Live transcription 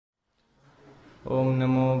ఓం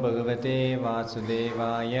నమో భగవతే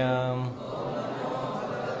వాసుదేవాయ.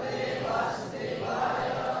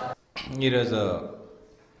 ఈరోజు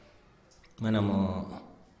మనము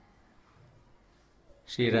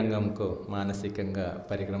శ్రీరంగంకు మానసికంగా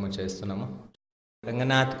పరిక్రమ చేస్తున్నాము.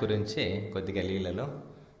 రంగనాథ్ గురించి కొద్దిగా లీలలో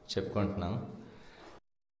చెప్పుకుంటున్నాము.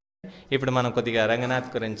 ఇప్పుడు మనం కొద్దిగా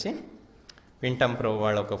రంగనాథ్ గురించి వింటాం. ప్రభు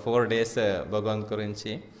వాళ్ళు ఒక 4 days భగవంత్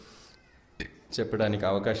గురించి చెప్పడానికి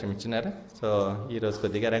అవకాశం ఇచ్చినారు. సో ఈరోజు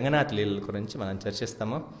కొద్దిగా రంగనాథ్ లీలల గురించి మనం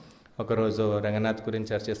చర్చిస్తాము. ఒకరోజు రంగనాథ్ గురించి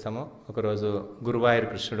చర్చిస్తాము, ఒకరోజు గురువాయూర్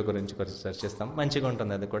కృష్ణుడి గురించి చర్చిస్తాము. మంచిగా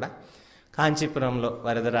ఉంటుంది అది కూడా. కాంచీపురంలో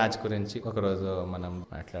వరదరాజ్ గురించి ఒకరోజు మనం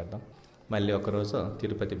మాట్లాడదాం. మళ్ళీ ఒకరోజు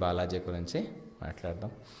తిరుపతి బాలాజీ గురించి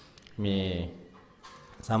మాట్లాడదాం. మీ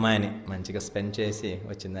సమయాన్ని మంచిగా స్పెండ్ చేసి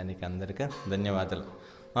వచ్చిన దానికి అందరికీ ధన్యవాదాలు.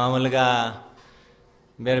 మామూలుగా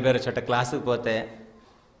వేరే వేరే చోట క్లాసుకు పోతే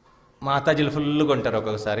మాతాజీలు ఫుల్గా ఉంటారు,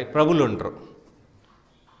 ఒక్కొక్కసారి ప్రభులు ఉంటారు.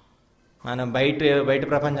 మనం బయట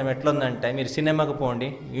ప్రపంచం ఎట్లుందంటే, మీరు సినిమాకి పోండి,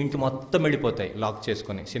 ఇంటి మొత్తం వెళ్ళిపోతాయి లాక్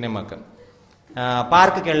చేసుకొని. సినిమాకి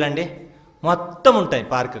పార్క్కి వెళ్ళండి, మొత్తం ఉంటాయి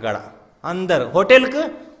పార్క్ కాడ అందరు. హోటల్కి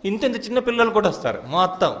ఇంత చిన్న పిల్లలు కూడా వస్తారు,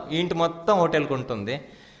 మొత్తం ఇంటి మొత్తం హోటల్కి ఉంటుంది.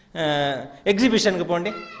 ఎగ్జిబిషన్కి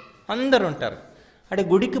పోండి, అందరు ఉంటారు. అంటే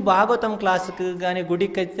గుడికి భాగవతం క్లాసుకి కానీ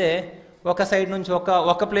గుడికి అయితే ఒక సైడ్ నుంచి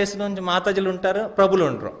ఒక ప్లేస్ నుంచి మాతాజీలు ఉంటారు, ప్రభులు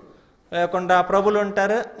ఉండరు. లేకుండా ప్రభులు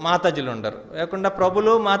ఉంటారు, మాతాజీలు ఉండరు. లేకుండా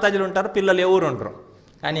ప్రభులు మాతాజీలు ఉంటారు, పిల్లలు ఎవరు ఉండరు.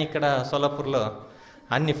 కానీ ఇక్కడ సోలాపూర్లో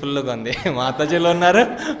అన్ని ఫుల్గా ఉంది, మాతాజీలు ఉన్నారు,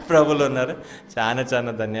 ప్రభులు ఉన్నారు. చాలా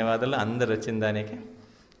చాలా ధన్యవాదాలు అందరు వచ్చిన దానికి.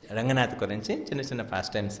 రంగనాథ్ గురించి చిన్న చిన్న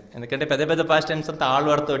పాస్ట్ టైమ్స్, ఎందుకంటే పెద్ద పెద్ద పాస్ట్ టైమ్స్ అంతా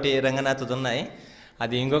ఆళ్వార్తోటి రంగనాథ్ది ఉన్నాయి.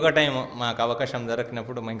 అది ఇంకొక టైం మాకు అవకాశం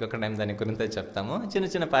దొరికినప్పుడు ఇంకొక టైం దాని గురించి చెప్తాము. చిన్న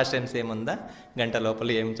చిన్న పాస్ట్ టైమ్స్ ఏముందా, గంట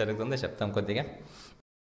లోపల ఏం జరుగుతుందో చెప్తాం కొద్దిగా.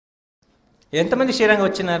 ఎంతమంది శ్రీరంగం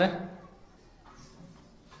వచ్చినారా?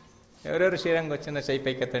 ఎవరెవరు శ్రీరంగం వచ్చినారు చెయ్యి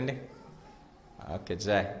పైకి ఎత్తండి. Okay,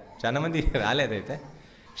 Joy. చాలా మంది రాలేదైతే.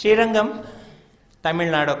 శ్రీరంగం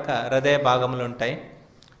తమిళనాడు యొక్క హృదయ భాగంలో ఉంటాయి.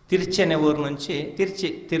 తిరుచి అనే ఊరు నుంచి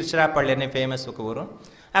తిరుచిరాపల్లి అనే ఫేమస్ ఒక ఊరు.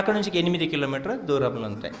 అక్కడ నుంచి 8 కిలోమీటర్ దూరంలో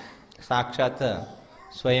ఉంటాయి. సాక్షాత్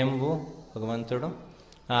స్వయంభూ భగవంతుడు.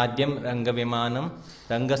 ఆద్యం రంగ విమానం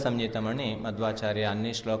రంగ సంగీతం అని మధ్వాచార్య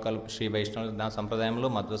అన్ని శ్లోకాలు శ్రీ వైష్ణవులు నా సంప్రదాయంలో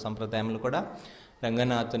మధ్వ సంప్రదాయంలో కూడా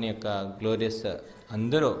రంగనాథుని యొక్క గ్లోరియస్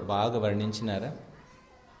అందరూ బాగా వర్ణించినారు.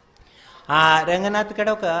 ఆ రంగనాథ్ కాడ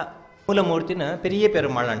ఒక మూలమూర్తిని పెరియ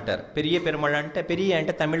పెరుమాళ్ అంటారు. పెరియ పెరుమాళ్ అంటే, పెరియ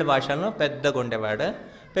అంటే తమిళ భాషలో పెద్దగా ఉండేవాడు,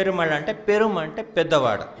 పెరుమాళ్ అంటే పెరుమ అంటే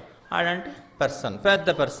పెద్దవాడు, ఆడంటే పర్సన్, పెద్ద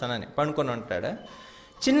పర్సన్ అని పడుకొని ఉంటాడు.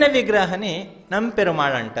 చిన్న విగ్రహాన్ని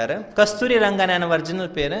నంపెరుమాళ్ అంటారు. కస్తూరి రంగన్ అనే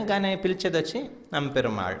ఒరిజినల్ పేరు, కానీ పిలిచేది వచ్చి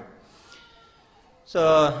నంపెరుమాళ్. సో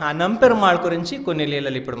ఆ నంపెరుమాళ్ గురించి కొన్ని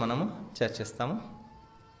లీలలు ఇప్పుడు మనము చర్చిస్తాము.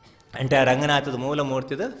 అంటే ఆ రంగనాథుడు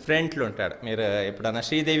మూలమూర్తిది ఫ్రంట్లో ఉంటాడు. మీరు ఎప్పుడన్నా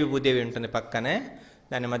శ్రీదేవి భూదేవి ఉంటుంది పక్కనే,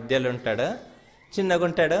 దాని మధ్యలో ఉంటాడు. చిన్నగా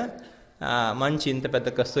ఉంటాడు, మంచి ఇంత పెద్ద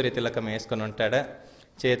కస్తూరి తిలకం వేసుకొని ఉంటాడు.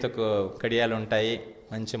 చేతుకు కడియాలు ఉంటాయి,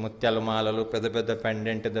 మంచి ముత్యాల మాలలు, పెద్ద పెద్ద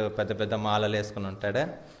పెండెంట్ పెద్ద పెద్ద మాలలు వేసుకుని ఉంటాడు.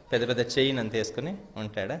 పెద్ద పెద్ద చైన్ అంత వేసుకుని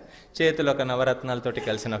ఉంటాడు. చేతిలో ఒక నవరత్నాలతోటి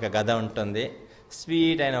కలిసిన ఒక గద ఉంటుంది.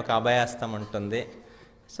 స్వీట్ అయిన ఒక అభయాస్తం ఉంటుంది.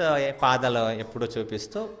 సో పాదాలు ఎప్పుడూ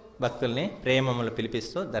చూపిస్తూ భక్తుల్ని ప్రేమములు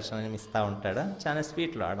పిలిపిస్తూ దర్శనం ఇస్తూ ఉంటాడు. చాలా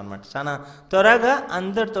స్వీట్లో ఆడనమాట. చాలా త్వరగా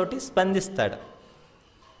అందరితోటి స్పందిస్తాడు.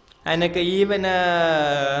 ఆయనకి ఈవెన్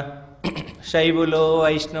శైవులు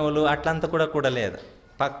వైష్ణవులు అట్లంతా కూడా లేదు.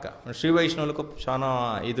 పక్క శ్రీ వైష్ణవులకు చాలా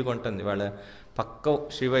ఇదిగా ఉంటుంది. వాళ్ళ పక్క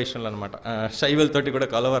శ్రీ వైష్ణవులు అనమాట. శైవులతోటి కూడా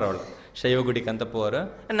కలవరు వాళ్ళు, శైవ గుడికి అంత పోరు.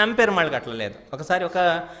 నంపెరుమాళ్ళకి అట్లా లేదు. ఒకసారి ఒక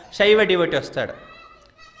శైవ డివోటి వస్తాడు,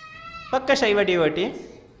 పక్క శైవ డివోటి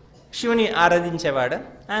శివుని ఆరాధించేవాడు.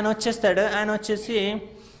 ఆయన వచ్చేస్తాడు. ఆయన వచ్చేసి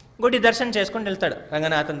గుడి దర్శనం చేసుకొని వెళ్తాడు.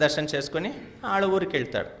 రంగనాథన్ దర్శనం చేసుకొని ఆడ ఊరికి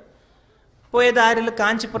వెళ్తాడు. పోయే దారిలో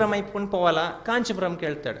కాంచీపురం అయిపోయి పోవాలా, కాంచీపురంకి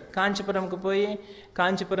వెళ్తాడు. కాంచీపురంకి పోయి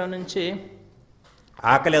కాంచీపురం నుంచి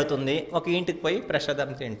ఆకలి అవుతుంది, ఒక ఇంటికి పోయి ప్రసాదం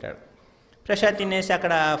తింటాడు. ప్రసాదం తినేసి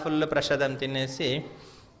అక్కడ ఫుల్ ప్రసాదం తినేసి,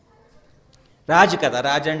 రాజు కదా,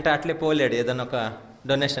 రాజు అంటే అట్లే పోలేడు, ఏదైనా ఒక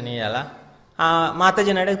డొనేషన్ ఇవ్వాలా.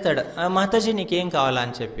 మాతాజీని అడుగుతాడు, మాతాజీ నీకేం కావాలా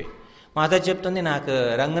అని చెప్పి. మాతాజీ చెప్తుంది, నాకు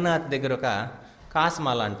రంగనాథ్ దగ్గర ఒక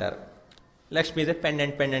కాసుమాల అంటారు, లక్ష్మీదేవి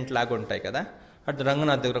పెండెంట్ లాగా ఉంటాయి కదా, అటు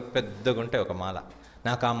రంగనాథ్ దగ్గర ఒక పెద్దగా ఉంటాయి ఒక మాల,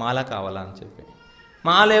 నాకు ఆ మాల కావాలా అని చెప్పి.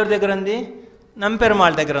 మాల ఎవరి దగ్గర ఉంది?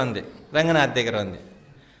 నంపెరుమాళ్ దగ్గర ఉంది, రంగనాథ్ దగ్గర ఉంది.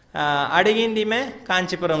 అడిగింది ఈమె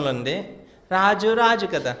కాంచీపురంలో ఉంది. రాజు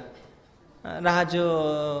కదా, రాజు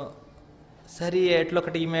సరే ఎట్లా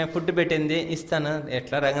ఒకటి ఈమె ఫుడ్ పెట్టింది, ఇస్తాను,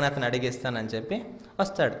 ఎట్లా రంగనాథ్ని అడిగిస్తానని చెప్పి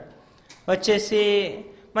వస్తాడు. వచ్చేసి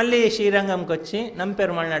మళ్ళీ శ్రీరంగంకి వచ్చి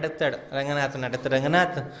నంపెరుమాళ్ళని అడుగుతాడు, రంగనాథ్ని అడుగుతాడు,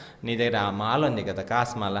 రంగనాథ్ నీ దగ్గర ఆ మాల ఉంది కదా,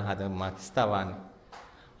 కాసుమాల, అది మాకు ఇస్తావా అని.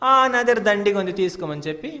 నా దగ్గర దండిగా ఉంది తీసుకోమని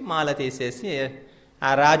చెప్పి మాల తీసేసి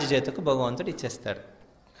ఆ రాజు చేతుకు భగవంతుడు ఇచ్చేస్తాడు.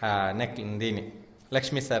 ఆ దీని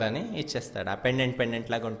లక్ష్మీ సార్ అని ఇచ్చేస్తాడు. ఆ పెండెంట్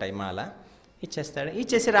లాగా ఉంటాయి మాల ఇచ్చేస్తాడు.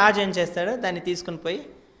 ఇచ్చేసి రాజు ఏం చేస్తాడు, దాన్ని తీసుకుని పోయి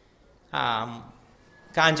ఆ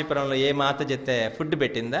కాంచీపురంలో ఏ మాతాజీ అయితే ఫుడ్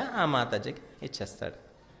పెట్టిందా ఆ మాతాజీకి ఇచ్చేస్తాడు.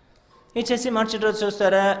 ఇచ్చేసి మరుసటి రోజు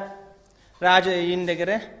చూస్తారా, రాజు ఈయన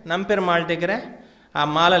దగ్గర నంపెరుమాళ్ దగ్గర ఆ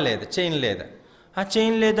మాల లేదు, చైన్ లేదు. ఆ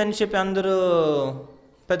చైన్ లేదని చెప్పి అందరూ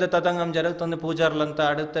పెద్ద తతంగం జరుగుతుంది. పూజారులంతా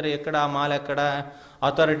అడుగుతారు, ఎక్కడ ఆ మాల ఎక్కడ,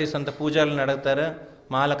 అథారిటీస్ అంతా పూజారులను అడుగుతారు,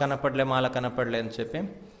 మాల కనపడలే అని చెప్పి.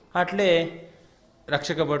 అట్లే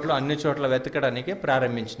రక్షక భటులు అన్ని చోట్ల వెతకడానికి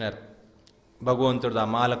ప్రారంభించినారు భగవంతుడు ఆ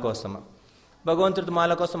మాల కోసం. భగవంతుడి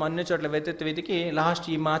మాల కోసం అన్ని చోట్ల వెతికి లాస్ట్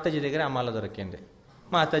ఈ మాతాజీ దగ్గర ఆ మాల దొరికింది.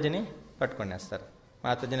 మాతాజీని పట్టుకొనేస్తారు,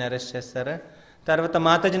 మాతాజీని అరెస్ట్ చేస్తారు. తర్వాత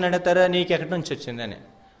మాతాజీని అడుగుతారు, నీకు ఎక్కడి నుంచి వచ్చిందని.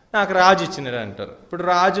 నాకు రాజు ఇచ్చినారు అంటారు. ఇప్పుడు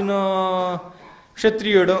రాజును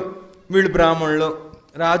క్షత్రియుడు, వీళ్ళు బ్రాహ్మణులు,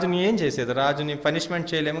 రాజుని ఏం చేసేది, రాజుని పనిష్మెంట్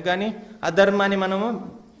చేయలేము, కానీ అధర్మాన్ని మనము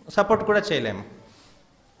సపోర్ట్ కూడా చేయలేము.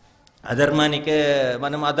 అధర్మానికి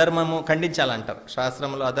మనం అధర్మము ఖండించాలంటారు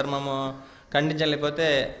శాస్త్రంలో. అధర్మము ఖండించలేకపోతే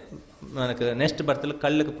మనకు నెక్స్ట్ బర్త్లో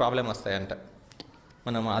కళ్ళుకు ప్రాబ్లం వస్తాయంట.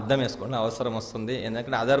 మనం అర్థం వేసుకోండి, అవసరం వస్తుంది.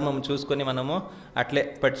 ఎందుకంటే అధర్మం చూసుకొని మనము అట్లే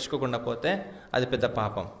పట్టించుకోకుండా పోతే అది పెద్ద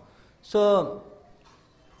పాపం. సో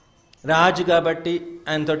రాజు కాబట్టి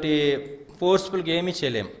ఆయనతోటి ఫోర్స్ఫుల్గా ఏమీ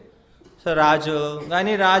చేయలేము. సో రాజు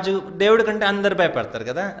కానీ రాజు దేవుడి కంటే అందరు భయపడతారు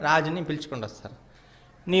కదా, రాజుని పిలుచుకొని వస్తారు.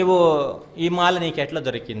 నీవు ఈ మాల నీకు ఎట్లా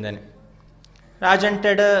దొరికిందని. రాజు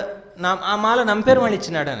అంటాడు, ఆ మాల నంపెరుమాళ్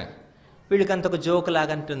ఇచ్చినాడని. వీళ్ళకి అంత ఒక జోక్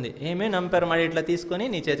లాగా అంటుంది, ఏమే నంపెరుమాళ్ ఇట్లా తీసుకొని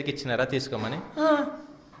నీ చేతికి ఇచ్చినారా, తీసుకోమని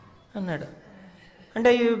అన్నాడు. అంటే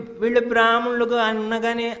వీళ్ళు బ్రాహ్మణులకు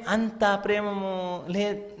అన్నగానే అంత ప్రేమము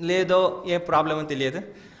లేదో ఏ ప్రాబ్లమో తెలియదు.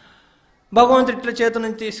 భగవంతుడి ఇట్లా చేతుల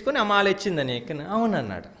నుంచి తీసుకొని ఆ మాల ఇచ్చిందని.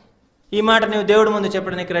 అవునన్నాడు. ఈ మాట నువ్వు దేవుడి ముందు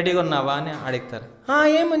చెప్పడానికి రెడీగా ఉన్నావా అని అడుగుతారు.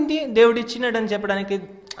 ఏముంది, దేవుడు ఇచ్చినాడని చెప్పడానికి,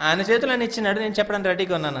 ఆయన చేతులు ఆయన ఇచ్చినాడు, నేను చెప్పడానికి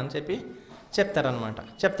రెడీగా ఉన్నానని చెప్పి చెప్తారనమాట.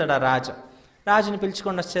 చెప్తాడు ఆ రాజుని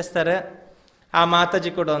పిలుచుకొని వచ్చేస్తారు. ఆ మాతాజీ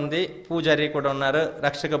కూడా ఉంది, పూజారి కూడా ఉన్నారు,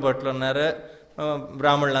 రక్షక భటులు ఉన్నారు,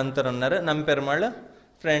 బ్రాహ్మణులు అందరూ ఉన్నారు. నంపెరుమాళ్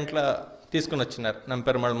ఫ్రంట్లో తీసుకుని వచ్చినారు.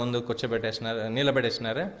 నంపెరుమాళ్ ముందు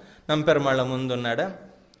నిలబెట్టేసినారు. నంపెరుమాళ్ ముందు ఉన్నాడు.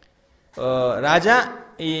 రాజా,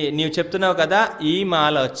 నీవు చెప్తున్నావు కదా ఈ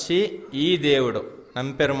మాల వచ్చి ఈ దేవుడు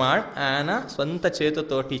నంపెరుమాళ్ ఆయన సొంత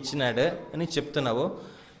చేతుతోటి ఇచ్చినాడు అని చెప్తున్నావు.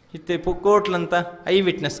 కోట్లంతా ఐ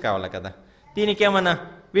విట్నెస్ కావాలి కదా, దీనికి ఏమన్నా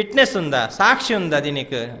విట్నెస్ ఉందా, సాక్షి ఉందా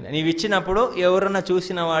దీనికి, నీవు ఇచ్చినప్పుడు ఎవరన్నా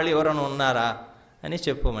చూసిన వాళ్ళు ఎవరైనా ఉన్నారా అని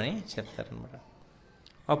చెప్పమని చెప్తారనమాట.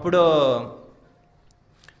 అప్పుడు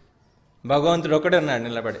భగవంతుడు ఒకడే ఉన్నాడు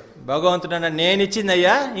నిలబడి. భగవంతుడు అన్నాడు, నేను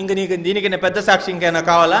ఇచ్చిందయ్యా, ఇంక నీకు దీనికి పెద్ద సాక్షి ఇంకైనా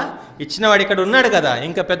కావాలా, ఇచ్చినవాడు ఇక్కడ ఉన్నాడు కదా,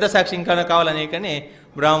 ఇంకా పెద్ద సాక్షి ఇంకైనా కావాలా నీకని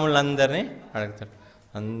బ్రాహ్మణులందరినీ అడుగుతాడు.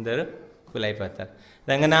 అందరూ కులైపోతారు.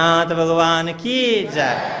 రంగనాథ భగవానికి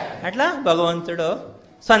జై. అట్లా భగవంతుడు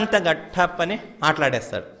సొంత గట్టప్పని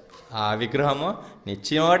మాట్లాడేస్తాడు. ఆ విగ్రహము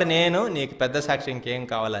నిచ్చినవాడు నేను, నీకు పెద్ద సాక్షి ఇంకేం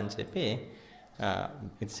కావాలని చెప్పి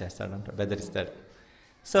ఇది చేస్తాడంట, బెదిరిస్తాడు.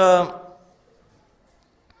 సో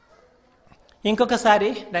ఇంకొకసారి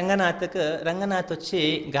రంగనాథ్ వచ్చి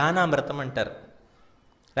గానామృతం అంటారు.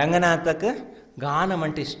 రంగనాథకు గానం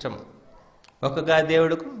అంటే ఇష్టం. ఒక్కొక్క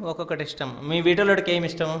దేవుడికి ఒక్కొక్కటి ఇష్టం. మీ విఠలుడికి ఏమి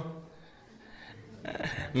ఇష్టము?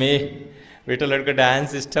 మీ విఠలుడికి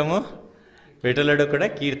డ్యాన్స్ ఇష్టము, విఠలుడు కూడా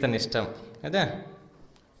కీర్తన ఇష్టం కదా.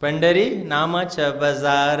 పండరి నామచ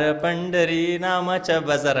బజార్, పండరి నామచ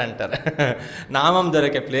బజార్ అంటారు. నామం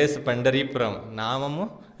దొరికే ప్లేస్ పండరీపురం. నామము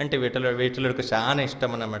అంటే విఠలుడికి చాలా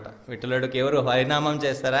ఇష్టం అన్నమాట. విఠలుడికి ఎవరు హరినామం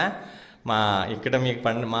చేస్తారా? ఇక్కడ మీకు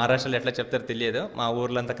మహారాష్ట్రలో ఎట్లా చెప్తారో తెలియదు, మా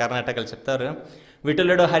ఊర్లో అంతా కర్ణాటకలో చెప్తారు.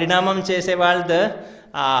 విఠలుడు హరినామం చేసే వాళ్ళది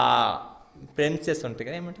ప్రెమిసెస్ ఉంటాయి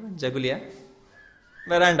కదా, ఏమంటారు, జగులియా,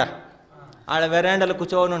 వెరాండా, ఆడ వెరాండాలో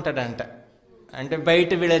కూర్చొని ఉంటాడంట. అంటే బయట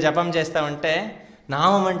వీళ్ళ జపం చేస్తా ఉంటే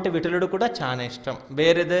నామం అంటే విఠలుడు కూడా చాలా ఇష్టం.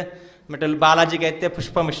 వేరేది బాలాజీకి అయితే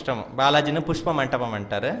పుష్పం ఇష్టము, బాలాజీని పుష్ప మంటపం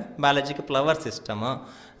అంటారు. బాలాజీకి ఫ్లవర్స్ ఇష్టము.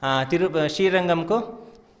 శ్రీరంగంకు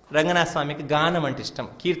రంగనాథ స్వామికి గానం అంటే ఇష్టం,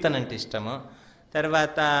 కీర్తన అంటే ఇష్టము.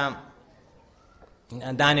 తర్వాత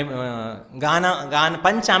దాని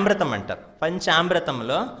పంచామృతం అంటారు.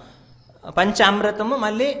 పంచామృతము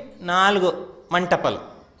మళ్ళీ 4 మంటపం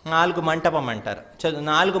అంటారు.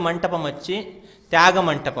 4 మంటపం వచ్చి త్యాగ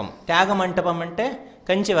మంటపం అంటే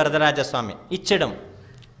కంచి వరదరాజస్వామి ఇచ్చడం,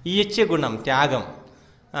 ఈ ఇచ్చే గుణం త్యాగం,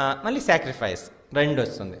 మళ్ళీ సాక్రిఫైస్ 2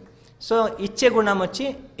 వస్తుంది. సో ఇచ్చే గుణం వచ్చి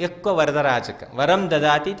ఎక్కువ వరదరాజక, వరం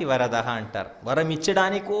దదాతి ఇది వరద అంటారు. వరం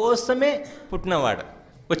ఇచ్చడానికి కోసమే పుట్టినవాడు,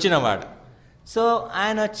 వచ్చినవాడు. సో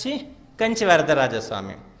ఆయన వచ్చి కంచి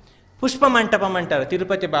వరదరాజస్వామి. పుష్పమంటపం అంటారు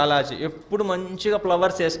తిరుపతి బాలాజీ. ఎప్పుడు మంచిగా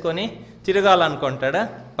ఫ్లవర్స్ వేసుకొని తిరగాలనుకుంటాడు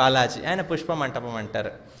బాలాజీ, ఆయన పుష్పమంటపం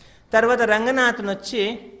అంటారు. తర్వాత రంగనాథన్ వచ్చి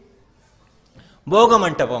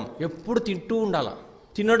భోగమంటపం, ఎప్పుడు తింటూ ఉండాల,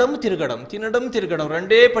 తినడం తిరగడం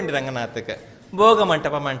రెండే పండి రంగనాథ్కి.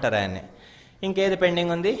 భోగమంటపం అంటారు ఆయన్ని. ఇంకేది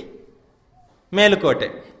పెండింగ్ ఉంది? మేలుకోటె.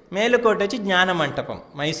 మేలుకోటె వచ్చి జ్ఞాన మంటపం.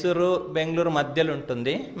 మైసూరు బెంగళూరు మధ్యలో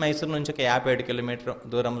ఉంటుంది. మైసూరు నుంచి ఒక 57 కిలోమీటర్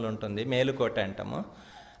దూరంలో ఉంటుంది మేలుకోటె అంటాము.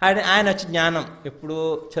 ఆయన వచ్చి జ్ఞానం ఎప్పుడు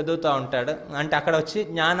చదువుతూ ఉంటాడు. అంటే అక్కడ వచ్చి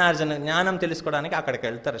జ్ఞానార్జన, జ్ఞానం తెలుసుకోవడానికి అక్కడికి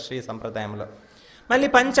వెళ్తారు శ్రీ సంప్రదాయంలో. మళ్ళీ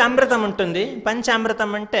పంచామృతం ఉంటుంది.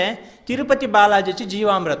 పంచామృతం అంటే తిరుపతి బాలాజీ వచ్చి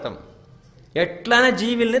జీవామృతం. ఎట్లైనా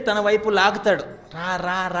జీవుల్ని తన వైపు లాగుతాడు. రా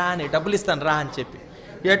రా రా అని, డబ్బులు ఇస్తాను రా అని చెప్పి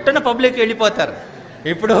ఎట్లైనా పబ్లిక్ వెళ్ళిపోతారు.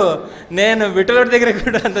 ఇప్పుడు నేను విఠలుడి దగ్గర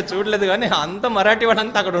కూడా అంత చూడలేదు, కానీ అంత మరాఠీ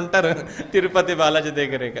వాడంతా అక్కడ ఉంటారు తిరుపతి బాలాజీ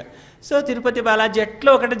దగ్గర. సో తిరుపతి బాలాజీ ఎట్లా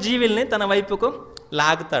ఒకటి జీవుల్ని తన వైపుకు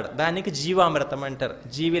లాగుతాడు. దానికి జీవామృతం అంటారు.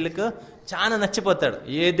 జీవులకు చాలా నచ్చిపోతాడు.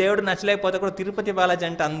 ఏ దేవుడు నచ్చలేకపోతే కూడా తిరుపతి బాలాజీ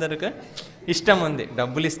అంటే అందరికి ఇష్టం ఉంది,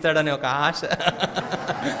 డబ్బులు ఇస్తాడని ఒక ఆశ.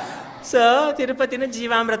 సో తిరుపతిని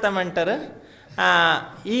జీవామృతం అంటారు.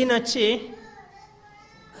 ఈయనొచ్చి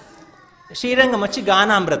శ్రీరంగం వచ్చి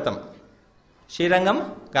గానామృతం. శ్రీరంగం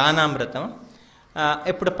గానామృతం.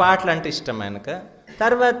 ఎప్పుడు పాటలు అంటే ఇష్టం ఆయనకు.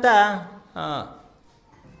 తర్వాత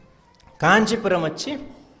కాంచీపురం వచ్చి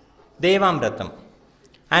దేవామృతం.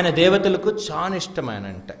 ఆయన దేవతలకు చాలా ఇష్టం. ఆయన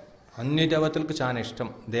అంటే అన్ని దేవతలకు చాలా ఇష్టం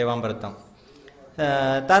దేవామృతం.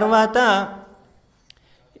 తర్వాత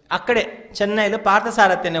అక్కడే చెన్నైలో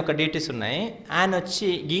పార్థసారథి అనే ఒక డీటీస్ ఉన్నాయి. ఆయన వచ్చి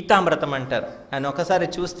గీతామృతం అంటారు. ఆయన ఒకసారి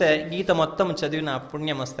చూస్తే గీత మొత్తం చదివిన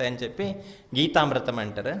పుణ్యం వస్తాయని చెప్పి గీతామృతం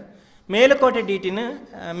అంటారు. మేలుకోటె డీటీని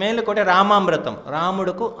మేలుకోటె రామామృతం.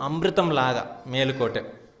 రాముడుకు అమృతం లాగా మేలుకోటె.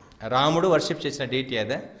 రాముడు వర్షిప్ చేసిన డీటీ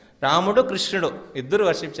అదే. రాముడు కృష్ణుడు ఇద్దరు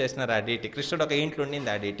వర్షిప్ చేసినారు ఆ డీటీ. కృష్ణుడు ఒక ఇంట్లో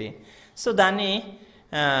ఉండింది ఆ డీటీ. సో దాన్ని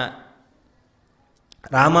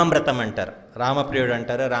రామామృతం అంటారు, రామప్రియుడు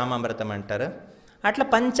అంటారు, రామామృతం అంటారు. అట్లా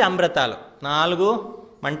పంచ అమృతాలు 4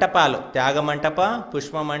 మంటపాలు: త్యాగమంటప,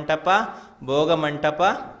 పుష్పమంటప, భోగమంటప,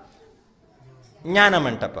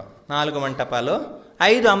 జ్ఞానమంటప. 4 మంటపాలు,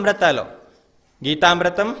 5 అమృతాలు: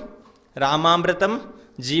 గీతామృతం, రామామృతం,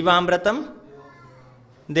 జీవామృతం,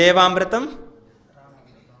 దేవామృతం,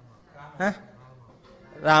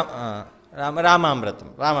 రామామృతం,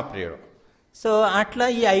 రామప్రియుడు. సో అట్లా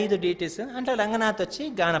ఈ 5 డీటీస్. అట్లా రంగనాథ్ వచ్చి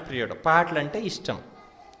గానప్రియుడు, పాటలు అంటే ఇష్టం.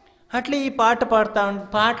 అట్లా ఈ పాట పాడుతూ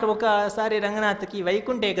పాటలు. ఒకసారి రంగనాథ్కి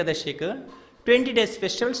వైకుంఠ ఏకాదశికి 20 days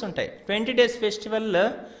ఫెస్టివల్స్ ఉంటాయి. 20 days ఫెస్టివల్లో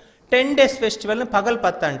 10 days ఫెస్టివల్ని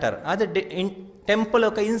పగల్పత్త అంటారు. అది టెంపుల్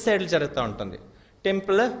ఒక ఇన్సైడ్ జరుగుతూ ఉంటుంది.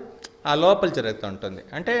 టెంపుల్ ఆ లోపల జరుగుతూ ఉంటుంది.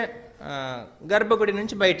 అంటే గర్భగుడి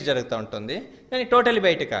నుంచి బయట జరుగుతూ ఉంటుంది, కానీ టోటలీ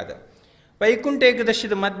బయట కాదు. వైకుంఠ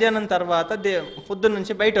ఏకాదశి మధ్యాహ్నం తర్వాత పొద్దున్న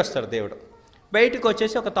నుంచి బయట వస్తారు దేవుడు. బయటకు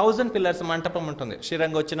వచ్చేసి ఒక 1000 pillars మంటపం ఉంటుంది.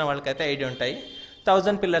 శ్రీరంగం వచ్చిన వాళ్ళకైతే ఐడియా ఉంటాయి.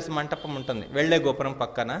 1000 pillars మంటపం ఉంటుంది. వెళ్ళే గోపురం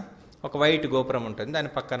పక్కన ఒక వైట్ గోపురం ఉంటుంది, దాని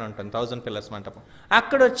పక్కన ఉంటుంది 1000 pillars మంటపం.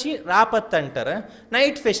 అక్కడ వచ్చి రాపత్ అంటారు.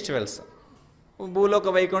 Night festivals. భూలోక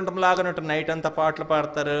వైకుంఠం లాగానే ఉంటుంది. నైట్ అంతా పాటలు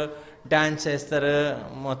పాడతారు, డ్యాన్స్ చేస్తారు.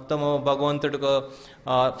 మొత్తము భగవంతుడికి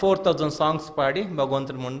 4000 songs పాడి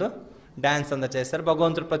భగవంతుడి ముందు డ్యాన్స్ అంతా చేస్తారు.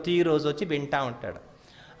 భగవంతుడు ప్రతిరోజు వచ్చి వింటూ ఉంటాడు.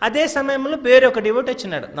 అదే సమయంలో వేరే ఒక డివోటీ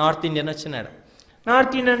వచ్చినాడు, నార్త్ ఇండియన్ వచ్చినాడు.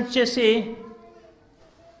 నార్త్ ఇండియన్ వచ్చేసి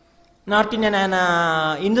నార్త్ ఇండియన్ ఆయన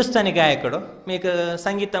హిందుస్థానీ గాయకుడు. మీకు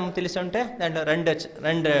సంగీతం తెలిసి ఉంటే దాంట్లో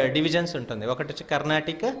రెండు డివిజన్స్ ఉంటుంది. ఒకటి వచ్చి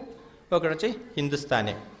కర్ణాటిక్, ఒకటి వచ్చి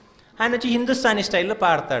హిందుస్థానీ. ఆయన వచ్చి హిందుస్థానీ స్టైల్లో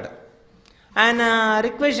పాడతాడు. ఆయన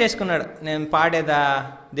రిక్వెస్ట్ చేసుకున్నాడు, నేను పాడేదా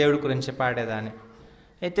దేవుడి గురించి పాడేదా అని.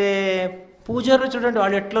 అయితే పూజారులు చూడండి,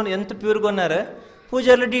 వాళ్ళు ఎట్లా ఎంత ప్యూర్గా ఉన్నారు.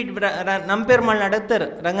 పూజారులు నంపేరు మళ్ళీ అడుగుతారు,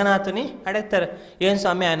 రంగనాథుని అడుగుతారు, ఏం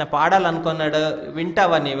స్వామి ఆయన పాడాలనుకున్నాడు,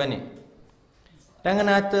 వింటావా నీవని.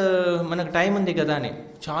 రంగనాథ్ మనకు టైం ఉంది కదా అని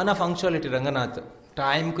చాలా ఫంక్చువాలిటీ. రంగనాథ్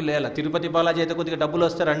టైంకు లేల. తిరుపతి బాలాజీ అయితే కొద్దిగా డబ్బులు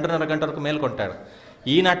వస్తే 2:30 గంట వరకు మేల్కొంటాడు.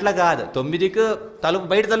 ఈయన అట్లా కాదు, 9కి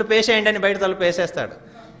బయట తలుపు వేసేయండి అని బయట తలుపు వేసేస్తాడు.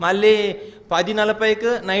 మళ్ళీ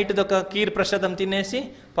 10:40కి నైట్ ఒక కీర్ ప్రసాదం తినేసి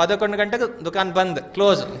 11 గంటకు దుకాణం బంద్,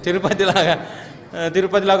 క్లోజ్.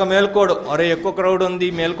 తిరుపతిలాగా మేల్కోడు. అరే ఎక్కువ క్రౌడ్ ఉంది,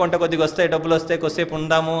 మేల్కొంట కొద్దిగా వస్తాయి, డబ్బులు వస్తాయి, కొద్దిసేపు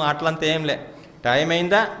ఉందాము, అట్లంతా ఏం లే. టైం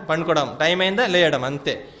అయిందా పండుకోవడం, టైం అయిందా లేయడం,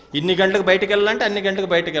 అంతే. ఇన్ని గంటలకు బయటకు వెళ్ళాలంటే అన్ని గంటలకు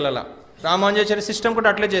బయటకు వెళ్ళాలా. రామానుజాచార్య సిస్టమ్ కూడా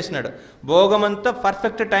అట్లే చేసినాడు. భోగం అంతా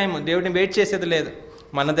పర్ఫెక్ట్ టైం, దేవుడిని వెయిట్ చేసేది లేదు.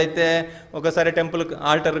 మనదైతే ఒకసారి టెంపుల్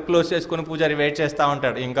ఆల్టర్ క్లోజ్ చేసుకుని పూజారి వెయిట్ చేస్తూ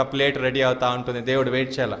ఉంటాడు, ఇంకా ప్లేట్ రెడీ అవుతూ ఉంటుంది, దేవుడు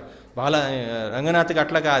వెయిట్ చేయాల. రంగనాథ్కి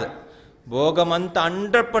అట్లా కాదు. భోగం అంతా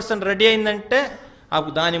 100% రెడీ అయిందంటే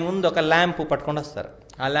దాని ముందు ఒక ల్యాంప్ పట్టుకొని వస్తారు.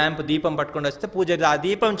 ఆ ల్యాంప్ దీపం పట్టుకొని వస్తే పూజారి ఆ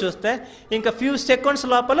దీపం చూస్తే ఇంకా ఫ్యూ సెకండ్స్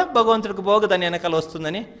లోపల భగవంతుడికి భోగ దాని వెనకాల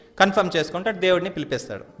వస్తుందని కన్ఫర్మ్ చేసుకుంటే దేవుడిని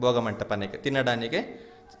పిలిపిస్తాడు భోగమంట పనికి, తినడానికి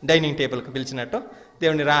డైనింగ్ టేబుల్కి పిలిచినట్టు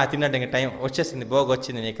దేవుడిని రా తినడానికి టైం వచ్చేసింది, భోగ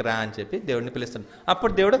వచ్చింది నీకు రా అని చెప్పి దేవుడిని పిలుస్తాడు.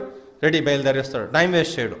 అప్పుడు దేవుడు రెడీ బయలుదేరి వస్తాడు, టైం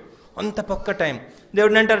వేస్ట్ చేయడు. అంత పక్క టైం.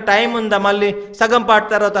 దేవుడిని అంటారు టైం ఉందా, మళ్ళీ సగం పాట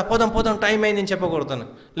తర్వాత పోదాం టైం అయింది అని చెప్పకూడతాను.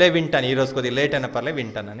 వింటాను, ఈరోజు కొద్దిగా లేట్ అయినా పర్లే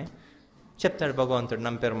వింటానని చెప్తాడు భగవంతుడు.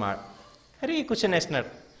 నంపేరు మా అరే కూర్చొని వేసినాడు.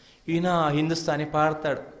 ఈయన హిందుస్థానీ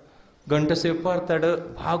పాడతాడు, గంట సేపు పాడతాడు.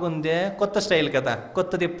 బాగుందే, కొత్త స్టైల్ కదా,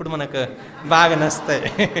 కొత్తది ఎప్పుడు మనకు బాగా నస్తాయి.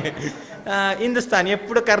 హిందుస్థానీ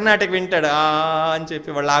ఎప్పుడు కర్ణాటక వింటాడు అని చెప్పి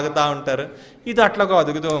వాళ్ళు ఆగుతూ ఉంటారు. ఇది అట్లా కాదు,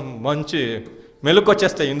 ఇది మంచి మెలకు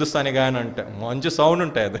వచ్చేస్తాయి హిందుస్థానీ గాని అంటే, మంచి సౌండ్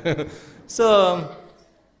ఉంటాయి అది. సో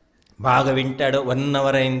బాగా వింటాడు. 1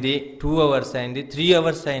 hour అయింది, 2 hours అయింది, 3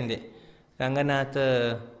 hours అయింది. రంగనాథ్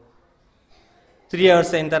 3 hours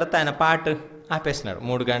అయిన తర్వాత ఆయన పాట ఆపేసినాడు.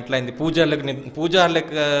 3 గంటలైంది.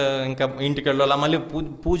 పూజార్లకు ఇంకా ఇంటికి వెళ్ళాలా, మళ్ళీ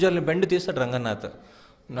పూజార్లు బెండు తీస్తాడు రంగనాథ్.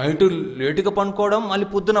 నైటు లేటుగా పండుకోవడం, మళ్ళీ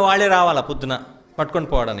పొద్దున వాళ్ళే రావాలా పొద్దున పట్టుకొని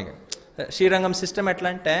పోవడానికి. శ్రీరంగం సిస్టమ్ ఎట్లా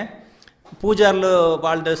అంటే పూజార్లు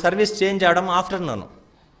వాళ్ళ సర్వీస్ చేంజ్ అవడం ఆఫ్టర్నూన్.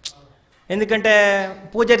 ఎందుకంటే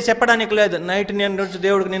పూజారి చెప్పడానికి లేదు, నైట్ నేను రోజు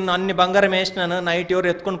దేవుడికి నిన్ను అన్ని బంగారం వేసినాను, నైట్ ఎవరు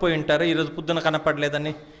ఎత్తుకొని పోయి ఉంటారు, ఈరోజు పొద్దున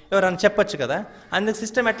కనపడలేదని ఎవరన్నా చెప్పొచ్చు కదా. అందుకు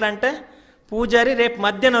సిస్టమ్ ఎట్లా అంటే పూజారి రేపు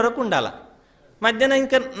మధ్యాహ్నం వరకు ఉండాలా. మధ్యాహ్నం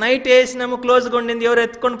ఇంకా నైట్ వేసినాము క్లోజ్గా ఉండింది, ఎవరు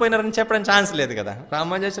ఎత్తుకొని పోయినారని చెప్పడానికి ఛాన్స్ లేదు కదా.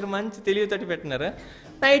 రామానుజాచార్యులు మంచి తెలివితోటి పెట్టినారు.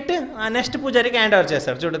 నైట్ ఆ నెక్స్ట్ పూజారికి హ్యాండ్ ఓవర్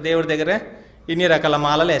చేస్తారు. చూడు దేవుడి దగ్గర ఇన్ని రకాల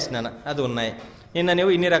మాలలు వేసినాను, అది ఉన్నాయి, నిన్న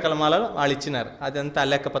నువ్వు ఇన్ని రకాల మాలలు వాళ్ళు ఇచ్చినారు, అదంతా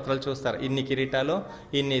లెక్క పత్రాలు చూస్తారు, ఇన్ని కిరీటాలు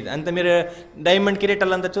ఇన్ని అంత. మీరు డైమండ్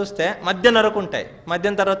కిరీటాలు అంతా చూస్తే మధ్యాహ్నం వరకు ఉంటాయి,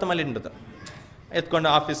 మధ్యాహ్నం తర్వాత మళ్ళీ ఉండదు,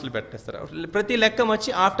 ఎత్తుకొని ఆఫీసులు పెట్టేస్తారు. ప్రతి లెక్కం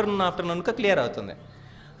వచ్చి ఆఫ్టర్నూన్కి క్లియర్ అవుతుంది.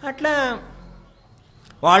 అట్లా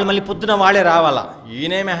వాళ్ళు మళ్ళీ పొద్దున వాళ్ళే రావాలా.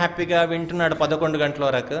 ఈయనేమే హ్యాపీగా వింటున్నాడు 11 గంటల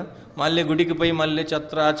వరకు. మళ్ళీ గుడికి పోయి మళ్ళీ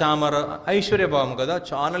ఛత్ర చామర ఐశ్వర్యభావం కదా,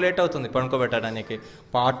 చాలా లేట్ అవుతుంది పడుకోబెట్టడానికి.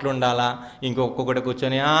 పాటలు ఉండాలా, ఇంకొకటి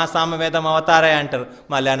కూర్చొని సామవేదం అవతారాయ అంటారు,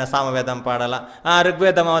 మళ్ళీ ఆయన సామవేదం పాడాలా.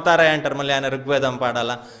 ఋగ్వేదం అవతారాయ అంటారు, మళ్ళీ ఆయన ఋగ్వేదం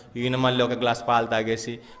పాడాలా. ఈయన మళ్ళీ ఒక గ్లాస్ పాలు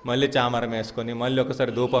తాగేసి మళ్ళీ చామరం వేసుకొని మళ్ళీ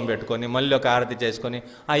ఒకసారి ధూపం పెట్టుకొని మళ్ళీ ఒక ఆరతి చేసుకొని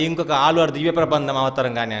ఇంకొక ఆలువారు దివ్య ప్రబంధం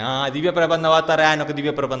అవతారం కానీ దివ్య ప్రబంధం అవతారా ఆయన ఒక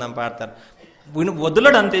దివ్య ప్రబంధం పాడతారు.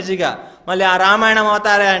 వదలడు అంత ఈజీగా. మళ్ళీ ఆ రామాయణం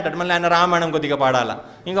అవతారే అంటాడు, మళ్ళీ ఆయన రామాయణం కొద్దిగా పాడాలా.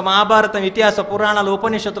 ఇంకా మహాభారతం, ఇతిహాస పురాణాలు,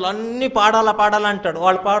 ఉపనిషత్తులు అన్నీ పాడాలా అంటాడు.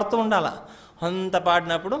 వాళ్ళు పాడుతూ ఉండాలా. అంత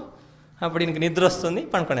పాడినప్పుడు అప్పుడు ఇంక నిద్ర వస్తుంది,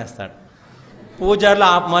 పనుకొనేస్తాడు. పూజారులు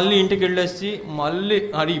మళ్ళీ ఇంటికి వెళ్ళేసి మళ్ళీ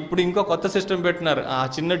అది ఇప్పుడు ఇంకో కొత్త సిస్టమ్ పెట్టినారు, ఆ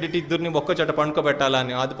చిన్న డిటి ఇద్దరిని ఒక్కచోట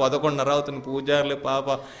పండుకోబెట్టాలని. అది 11:30 అవుతుంది. పూజారులు పాప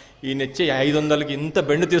ఈయన ఇచ్చి 500కి ఇంత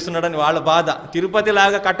బెండు తీస్తున్నాడని వాళ్ళ బాధ. తిరుపతి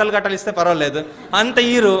లాగా కట్టలు ఇస్తే పర్వాలేదు, అంత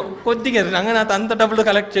ఈరు కొద్దిగా రంగనాథ్ అంత డబ్బులు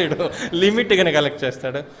కలెక్ట్ చేయడు, లిమిట్గానే కలెక్ట్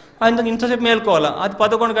చేస్తాడు. అందుకు ఇంతసేపు మేల్కోవాలా. అది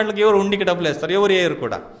 11 గంటలకు ఎవరు ఉండికి డబ్బులు వేస్తారు, ఎవరు వేయరు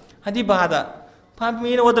కూడా. అది బాధ. పాపం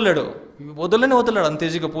ఈయన వదలడు అంత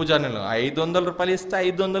ఈజీగా. పూజారులు 500 రూపాయలు ఇస్తే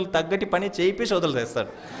 500 తగ్గటి పని చేయించి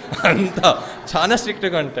వదిలేస్తాడు. అంతా చాలా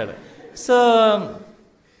స్ట్రిక్ట్గా ఉంటాడు. సో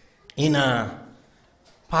ఈయన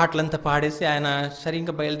పాటలంతా పాడేసి ఆయన సరే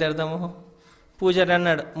ఇంకా బయలుదేరదాము. పూజారి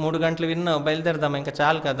అన్నాడు 3 గంటలు విన్నావు, బయలుదేరదామా, ఇంకా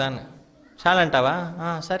చాలు కదా అని. చాలంటావా?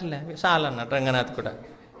 సరేలే చాలు అన్నాడు రంగనాథ్ కూడా.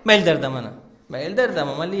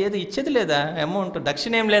 బయలుదేరదామా, మళ్ళీ ఏదో ఇచ్చేది లేదా అమౌంట్,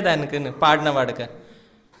 దక్షిణ ఏం లేదా ఆయనకి పాడిన వాడికి.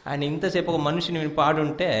 ఆయన ఇంతసేపు ఒక మనిషిని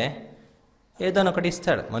పాడుంటే ఏదో ఒకటి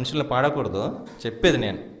ఇస్తాడు. మనుషులను పాడకూడదు, చెప్పేది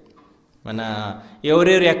నేను. మన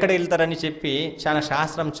ఎవరెవరు ఎక్కడ వెళ్తారని చెప్పి చాలా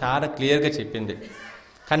శాస్త్రం చాలా క్లియర్గా చెప్పింది.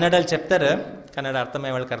 కన్నడలు చెప్తారు, కన్నడ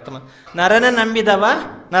అర్థమయ్యే వాళ్ళకి అర్థం. నరన నంబిదవ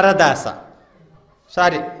నరదాಸ,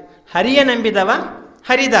 ಹರಿಯ ನಂಬಿದವ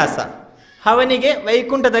ಹರಿದಾಸ, ಅವನಿಗೆ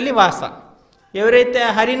ವೈಕುಂಠದಲ್ಲಿ ವಾಸ. ఎవరైతే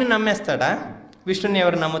హరిని నమ్మేస్తాడా, విష్ణుని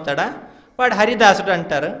ఎవరు నమ్ముతాడా, వాడు హరిదాసుడు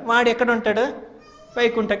అంటారు. వాడు ఎక్కడ ఉంటాడు?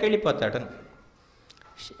 వైకుంఠకి వెళ్ళిపోతాడు.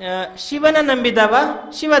 శివన నంబిదవ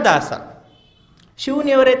శివదాస,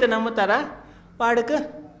 శివుని ఎవరైతే నమ్ముతారా వాడికి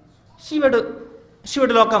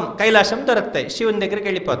శివుడు లోకం కైలాసం దొరుకుతాయి, శివుని దగ్గరికి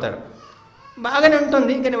వెళ్ళిపోతాడు. బాగానే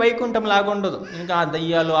ఉంటుంది, కానీ వైకుంఠం లాగా ఉండదు. ఇంకా ఆ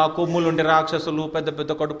దయ్యాలు, ఆ కొమ్ములు ఉండే రాక్షసులు, పెద్ద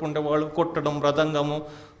పెద్ద కడుపు ఉండే వాళ్ళు కొట్టడం, మృదంగము,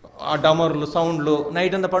 ఆ డమర్లు, సౌండ్లు,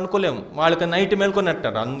 నైట్ అంతా పండుకోలేము. వాళ్ళకి నైట్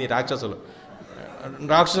మేల్కొనట్టారు అన్ని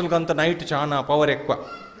రాక్షసులకు అంతా నైట్ చాలా పవర్ ఎక్కువ.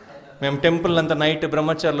 మేము టెంపుల్ అంతా నైట్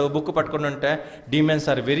బ్రహ్మచారులు బుక్ పట్టుకుని ఉంటే demons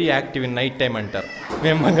are very active in night time అంటారు.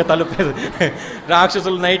 మేము ఇంకా తలుపు,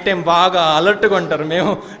 రాక్షసులు నైట్ టైం బాగా అలర్ట్గా ఉంటారు,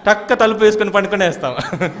 మేము టక్క తలుపు వేసుకొని పండుకునేస్తాం.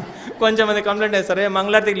 కొంచెం మంది కంప్లైంట్ చేస్తారు,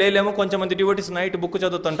 మంగళారతికి లేలేమో కొంచెం మంది డివోటీస్ నైట్ బుక్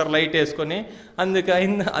చదువుతుంటారు లైట్ వేసుకొని,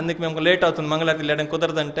 అందుకు మేము లేట్ అవుతుంది మంగళారతికి లేయడం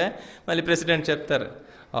కుదరదంటే మళ్ళీ ప్రెసిడెంట్ చెప్తారు,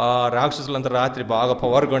 రాక్షసులంతా రాత్రి బాగా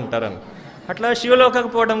పవర్గా ఉంటారని. అట్లా శివలోకకు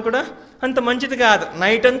పోవడం కూడా అంత మంచిది కాదు.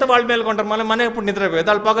 నైట్ అంతా వాళ్ళు మేలుకుంటారు, మళ్ళీ మన ఎప్పుడు నిద్రపోయేది,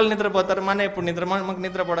 వాళ్ళు పగలు నిద్రపోతారు, మన ఎప్పుడు మాకు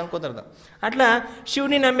నిద్రపోవడం కుదరదు. అట్లా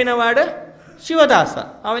శివుని నమ్మినవాడు శివదాస,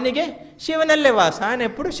 అవనికి శివనల్లే వాస, ఆయన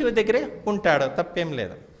ఎప్పుడు శివ దగ్గరే ఉంటాడు, తప్పేం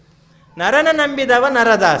లేదు. నరన నంబిదవ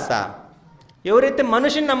నరదాస, ఎవరైతే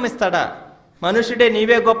మనుషుని నమ్మిస్తాడా, మనుషుడే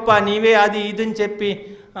నీవే గొప్ప, నీవే అది ఇది అని చెప్పి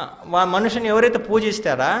మనుషుని ఎవరైతే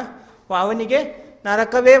పూజిస్తాడా అవనికే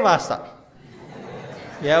నరకవే వాస.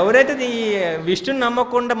 ఎవరైతే ఈ విష్ణుని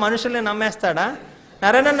నమ్మకుండా మనుషుల్ని నమ్మేస్తాడా,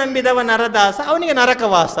 నరన నంబిదవ నరదాస అవనికి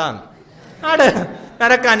నరకవాస, ఆడు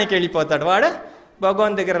నరకానికి వెళ్ళిపోతాడు, వాడు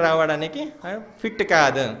భగవంతు దగ్గర రావడానికి ఫిట్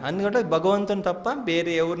కాదు. అందుకంటే భగవంతుని తప్ప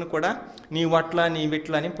వేరే ఎవరిని కూడా నీ వట్ల నీ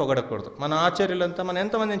విట్ల అని పొగడకూడదు. మన ఆచార్యులంతా మనం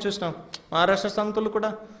ఎంతమందిని చూసినాం, మహారాష్ట్ర సంతులు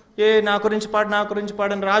కూడా నా గురించి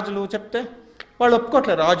పాడని రాజులు చెప్తే వాళ్ళు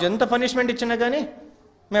ఒప్పుకోవట్లేదు. రాజు ఎంత పనిష్మెంట్ ఇచ్చినా కానీ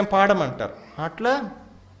మేము పాడమంటారు. అట్లా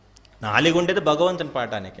నాలుగు ఉండేది భగవంతుని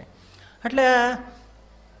పాడడానికి. అట్లా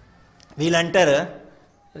వీళ్ళంటారు,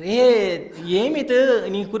 ఏమిటి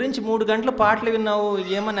నీ గురించి 3 గంటలు పాటలు విన్నావు,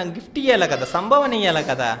 ఏమన్నా గిఫ్ట్ ఇవ్వాలి కదా, సంభావన ఇవ్వాలి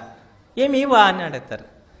కదా, ఏమి ఇవ్వా అని అడుగుతారు.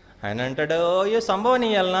 ఆయన అంటాడు, అయ్యో సంభావన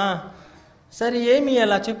ఇవ్వాలనా, సరే ఏమి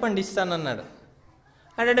ఇవ్వాలా చెప్పండి ఇస్తానన్నాడు.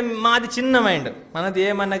 అంటే మాది చిన్న మైండ్, మనది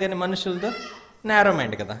ఏమన్నా కానీ మనుషులతో నేరో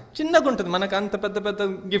మైండ్ కదా, చిన్నగా ఉంటుంది. మనకు అంత పెద్ద పెద్ద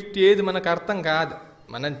గిఫ్ట్ ఏది మనకు అర్థం కాదు.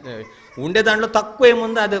 మన ఉండే దాంట్లో తక్కువ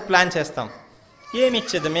ఏముందో అది ప్లాన్ చేస్తాం. ఏమి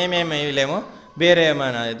ఇచ్చేది మేమేమి ఇవ్వలేము, వేరే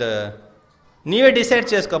ఏమైనా ఇది నీవే డిసైడ్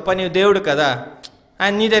చేసుకోప్ప, నీవు దేవుడు కదా,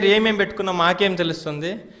 ఆయన నీ దగ్గర ఏమేమి పెట్టుకున్నా మాకేం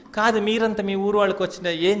తెలుస్తుంది. కాదు మీరంతా మీ ఊరు వాళ్ళకి వచ్చిన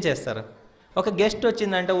ఏం చేస్తారు, ఒక గెస్ట్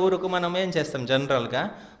వచ్చిందంటే ఊరుకు మనం ఏం చేస్తాం, జనరల్గా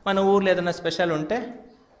మన ఊర్లో ఏదైనా స్పెషల్ ఉంటే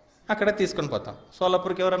అక్కడ తీసుకొని పోతాం.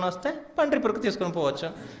 సోలాపూర్కి ఎవరైనా వస్తే పండ్రిపూర్కి తీసుకొని పోవచ్చు,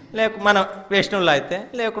 మన వైష్ణవులు అయితే,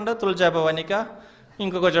 లేకుండా తులజాభవానిక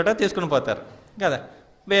ఇంకొక చోట తీసుకుని పోతారు కదా.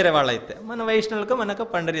 వేరే వాళ్ళు అయితే మన వైష్ణవులకు మనకు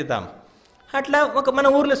పండరిద్దాం. అట్లా మన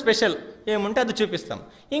ఊర్లో స్పెషల్ ఏముంటే అది చూపిస్తాం.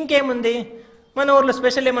 ఇంకేముంది, మన ఊర్లో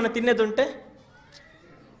స్పెషల్ ఏమైనా తినేది ఉంటే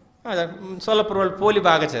సోలాపూర్ వాళ్ళు పోలి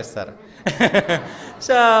బాగా చేస్తారు.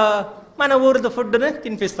 సో మన ఊరితో ఫుడ్ని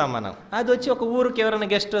తినిపిస్తాం మనం. అది వచ్చి ఒక ఊరికి ఎవరైనా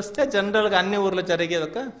గెస్ట్ వస్తే జనరల్గా అన్ని ఊర్లో జరిగేది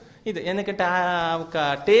ఒక ఇది, ఎందుకంటే ఒక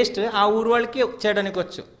టేస్ట్ ఆ ఊరు వాళ్ళకి చేయడానికి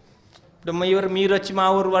వచ్చు. ఇప్పుడు మీరు వచ్చి మా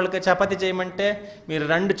ఊరు వాళ్ళకి చపాతీ చేయమంటే మీరు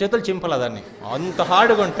 2 చేతులు చింపాలి, దాన్ని అంత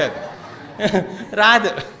హార్డ్గా ఉంటుంది,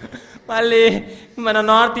 రాదు. మళ్ళీ మన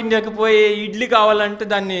నార్త్ ఇండియాకి పోయి ఇడ్లీ కావాలంటే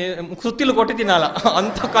దాన్ని సుత్తిలు కొట్టి తినాల,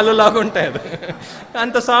 అంత కళ్ళులాగా ఉంటుంది అది,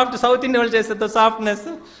 అంత సాఫ్ట్. సౌత్ ఇండియా వాళ్ళు చేసేంత సాఫ్ట్నెస్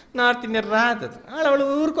నార్త్ ఇండియా రాదు. వాళ్ళ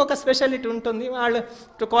ఊరికి ఒక స్పెషాలిటీ ఉంటుంది. వాళ్ళు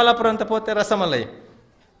కోలాపూర్ అంతా పోతే రసమలై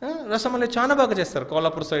చాలా బాగా చేస్తారు.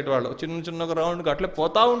 కోలాపూర్ సైడ్ వాళ్ళు చిన్నగా రౌండ్గా అట్లే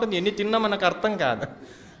పోతూ ఉంటుంది, ఎన్ని తిన్నా మనకు అర్థం కాదు.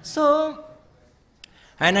 సో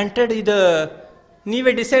ఆయన అంటాడు, ఇది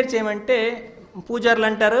నీవే డిసైడ్ చేయమంటే పూజారులు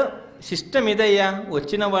అంటారు, సిస్టమ్ ఇదయ్యా,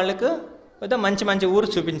 వచ్చిన వాళ్ళకు ఏదో మంచి మంచి ఊరు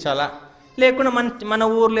చూపించాలా, లేకుండా మన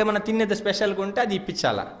ఊర్లో ఏమైనా తినేది స్పెషల్గా ఉంటే అది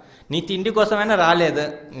ఇప్పించాలా. నీ తిండి కోసమైనా రాలేదు,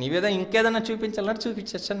 నీవేదో ఇంకేదైనా చూపించాలంటే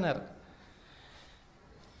చూపించచ్చు అన్నారు.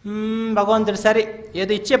 భగవంతుడు సరే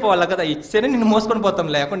ఏదో ఇచ్చేపోవాలి కదా, ఇచ్చేనే నేను మోసుకొని పోతాం,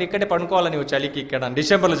 లేకుండా ఇక్కడే పండుకోవాలి నీవు చలికి. ఇక్కడ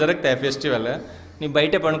డిసెంబర్లో జరుగుతాయి ఫెస్టివల్, నీ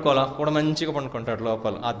బయటే పండుకోవాలా, కూడా మంచిగా పండుకుంటాడు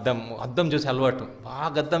లోపల. అద్దం చూసి అలవాటు,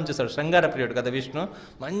 బాగా అద్దం చూస్తాడు. శృంగార ప్రియుడు కదా విష్ణు,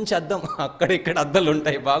 మంచి అద్దం, అక్కడిక్కడ అద్దాలు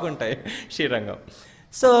ఉంటాయి, బాగుంటాయి శ్రీరంగం.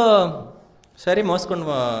 సో సరే మోసుకొని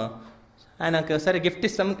ఆయనకు సరే గిఫ్ట్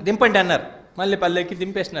ఇస్తాం, దింపండి అన్నారు. మళ్ళీ పల్లెకి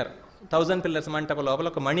దింపేసినారు. 1000 పిల్లర్స్ మంటపం లోపల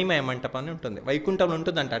ఒక మణిమయ మంటపం అని ఉంటుంది, వైకుంఠంలో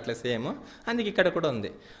ఉంటుందంట అట్లా సేమ్. అందుకే ఇక్కడ కూడా ఉంది.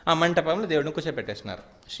 ఆ మంటపంలో దేవుడిని కూర్చోపెట్టేసినారు.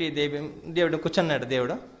 శ్రీదేవి దేవుడు కూర్చున్నాడు.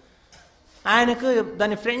 దేవుడు ఆయనకు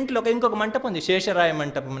దాని ఫ్రంట్లో ఇంకొక మంటపం ఉంది, శేషరాయ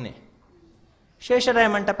మంటపం అని. శేషరాయ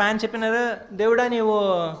మంటపం ఆయన చెప్పినారు,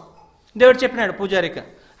 దేవుడు చెప్పినాడు పూజారికి,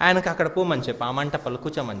 ఆయనకు అక్కడ పోమని చెప్పి ఆ మంటపాలు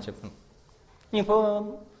కూర్చోమని చెప్పు.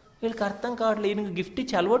 వీళ్ళకి అర్థం కావట్లేదు, ఈయనకు గిఫ్ట్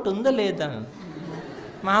ఇచ్చి అలవాటు ఉందా లేదా.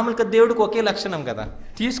 మామూలుగా దేవుడికి ఒకే లక్షణం కదా,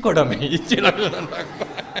 తీసుకోవడమే, ఇచ్చే లక్షణం.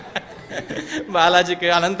 బాలాజీకి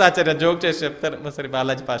అనంతాచార్య జోక్ చేసి చెప్తారు, సరే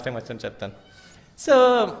బాలాజీ ఫస్ట్ టైం వచ్చని చెప్తాను. సో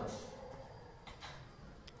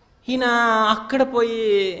ఈయన అక్కడ పోయి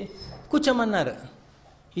కూర్చోమన్నారు.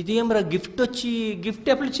 ఇదేమరా గిఫ్ట్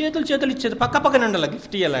ఎప్పుడు చేతులు ఇచ్చేది, పక్కనే ఉండాలి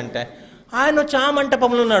గిఫ్ట్ ఇవ్వాలంటే. ఆయన వచ్చి ఆ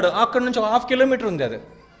మంటపంలో ఉన్నాడు, అక్కడ నుంచి 1/2 కిలోమీటర్ ఉంది అది.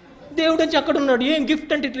 దేవుడు వచ్చి అక్కడ ఉన్నాడు, ఏం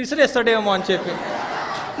గిఫ్ట్ అంటే ఇట్లా ఇసిరేస్తాడేమో అని చెప్పి.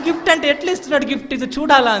 గిఫ్ట్ అంటే ఎట్లా ఇస్తున్నాడు గిఫ్ట్, ఇది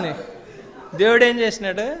చూడాలా అని. దేవుడు ఏం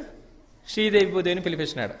చేసినాడు, శ్రీదేవి భూదేవిని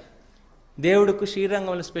పిలిపించినాడు. దేవుడికి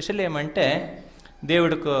శ్రీరంగంలో స్పెషల్ ఏమంటే,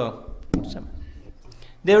 దేవుడికి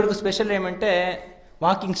స్పెషల్ ఏమంటే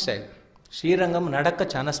వాకింగ్ స్టైల్. శ్రీరంగం నడక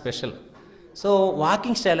చాలా స్పెషల్. సో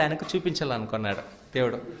వాకింగ్ స్టైల్ ఆయనకు చూపించాలనుకున్నాడు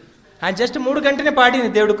దేవుడు. ఆయన జస్ట్ 3 గంటనే పాడింది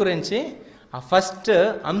దేవుడి గురించి. ఆ ఫస్ట్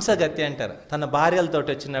హంసగతి అంటారు. తన భార్యలతోటి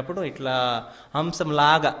వచ్చినప్పుడు ఇట్లా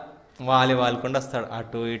హంసంలాగా వాళ్ళకుండా వస్తాడు.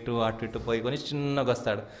 అటు ఇటు పోయి చిన్నగా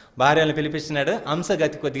వస్తాడు. భార్యలను పిలిపించినాడు,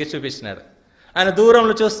 హంసగతి కొద్దిగా చూపించినాడు. ఆయన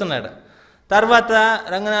దూరంలో చూస్తున్నాడు. తర్వాత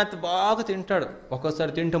రంగనాథ్ బాగా తింటాడు.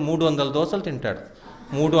 ఒక్కోసారి తింటే 300 దోశలు తింటాడు.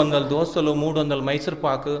 300 దోశలు, 300 మైసూర్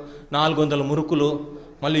పాకు, 400 మురుకులు,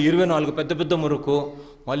 మళ్ళీ 24 పెద్ద పెద్ద మురుకు,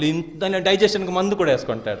 మళ్ళీ ఇంత డైజెషన్కి మందు కూడా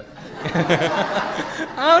వేసుకుంటాడు.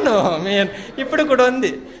 అవును, ఇప్పుడు కూడా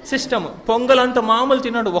ఉంది సిస్టమ్. పొంగలంతా మామూలు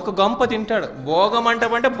తిన్నాడు, ఒక గంప తింటాడు. భోగం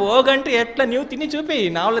అంటే భోగంటే ఎట్లా నీవు తిని చూపి,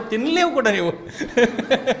 నా వల్ల తినలేవు కూడా నీవు.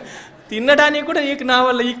 తినడానికి కూడా నీకు నా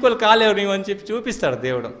వల్ల ఈక్వల్ కాలేవు నీవు అని చెప్పి చూపిస్తాడు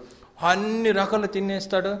దేవుడు. అన్ని రకాలు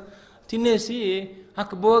తినేస్తాడు. తినేసి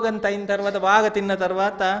భోగంత అయిన తర్వాత, బాగా తిన్న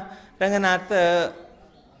తర్వాత రంగనాథ్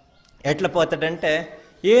ఎట్లా పోతాడంటే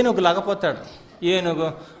ఏనుగులాగా పోతాడు. ఏనుగు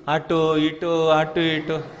అటు ఇటు.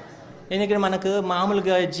 ఎందుకంటే మనకు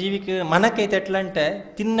మామూలుగా జీవికి మనకైతే ఎట్లా అంటే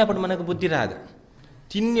తిన్నప్పుడు మనకు బుద్ధి రాదు.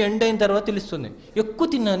 తిని ఎండైన తర్వాత తెలుస్తుంది ఎక్కువ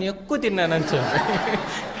తిన్నాను అని చెప్పి.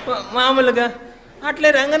 మామూలుగా అట్లే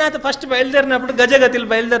రంగనాథ్ ఫస్ట్ బయలుదేరినప్పుడు గజగతిలు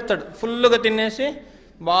బయలుదేరుతాడు. ఫుల్గా తినేసి,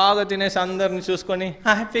 బాగా తినేసి అందరిని చూసుకొని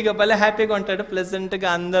భలే హ్యాపీగా ఉంటాడు, ప్లెజెంట్గా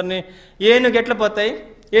అందరినీ. ఏనుగు ఎట్లా పోతాయి,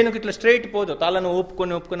 ఏనుగు ఇట్లా స్ట్రైట్ పోదు, తలను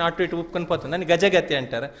ఊపుకొని అటు ఇటు ఊపుకొని పోతుంది, అని గజగతి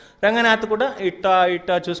అంటారు. రంగనాథ్ కూడా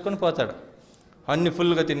ఇట్టా చూసుకొని పోతాడు అన్ని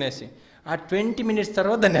ఫుల్గా తినేసి. ఆ 20 మినిట్స్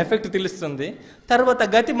తర్వాత దాని ఎఫెక్ట్ తెలుస్తుంది. తర్వాత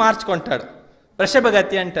గతి మార్చుకుంటాడు. వృషభ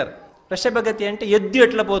గతి అంటారు. వృషభ గతి అంటే ఎద్దు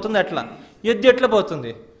ఎట్లా పోతుంది అట్లా. ఎద్దు ఎట్లా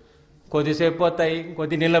పోతుంది, కొద్దిసేపు పోతాయి,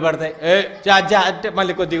 కొద్ది నిలబడతాయి, అంటే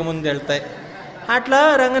మళ్ళీ కొద్దిగా ముందు వెళ్తాయి. అట్లా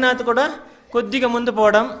రంగనాథ్ కూడా కొద్దిగా ముందు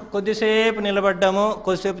పోవడం, కొద్దిసేపు నిలబడ్డాము,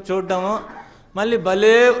 కొద్దిసేపు చూడడము, మళ్ళీ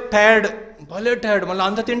భలే టైర్డ్, మళ్ళీ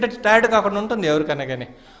అంత తింటే టైర్డ్ కాకుండా ఉంటుంది ఎవరికైనా కానీ.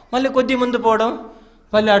 మళ్ళీ కొద్ది ముందు పోవడం,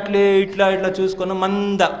 మళ్ళీ అట్లే ఇట్లా చూసుకొని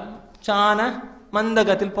చాలా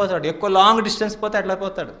మందగతిలో పోతాడు. ఎక్కువ లాంగ్ డిస్టెన్స్ పోతే అట్లా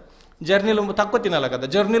పోతాడు. జర్నీలు తక్కువ తినాలి కదా,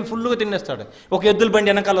 జర్నీలు ఫుల్గా తినేస్తాడు. ఒక ఎద్దుల బండి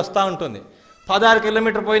వెనకాల వస్తూ ఉంటుంది. 16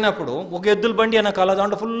 కిలోమీటర్ పోయినప్పుడు ఒక ఎద్దుల బండి వెనకాల,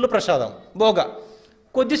 దాంట్లో ఫుల్ ప్రసాదం బోగా.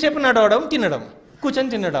 కొద్దిసేపు నడవడం, తినడం, కూర్చొని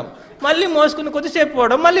తినడం, మళ్ళీ మోసుకుని కొద్దిసేపు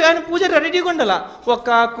పోవడం, మళ్ళీ ఆయన పూజ రెడీగా ఉండాల. ఒక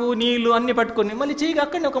ఆకు నీళ్ళు అన్ని పట్టుకొని మళ్ళీ చేయగా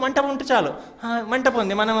అక్కడనే ఒక మంటపం ఉంటే చాలు. మంటపం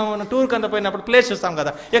ఉంది, మనం టూర్కి అంతా పోయినప్పుడు ప్లేస్ చూస్తాం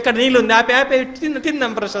కదా, ఎక్కడ నీళ్ళు ఉంది ఆపి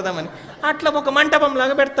తిందాం ప్రసాదం అని. అట్లా ఒక మంటపం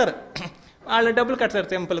లాగా పెడతారు. వాళ్ళు డబ్బులు కడతారు,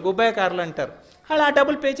 టెంపుల్కి ఉభయకారులు అంటారు. వాళ్ళు ఆ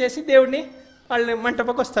డబ్బులు పే చేసి దేవుడిని వాళ్ళ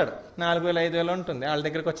మంటపంకి వస్తాడు. 4,000 5,000 ఉంటుంది, వాళ్ళ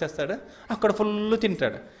దగ్గరికి వచ్చేస్తాడు. అక్కడ ఫుల్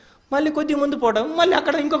తింటాడు. మళ్ళీ కొద్ది ముందు పోవడం, మళ్ళీ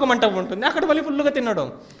అక్కడ ఇంకొక మంటపం ఉంటుంది, అక్కడ మళ్ళీ ఫుల్గా తినడం,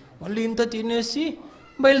 మళ్ళీ ఇంత తినేసి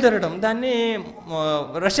బయలుదేరడం. దాన్ని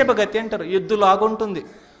వృషభగతి అంటారు. ఎద్దులాగా ఉంటుంది,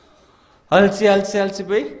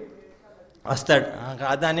 అలసిపోయి వస్తాడు,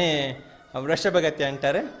 దాన్ని వృషభగతి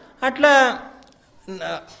అంటారు. అట్లా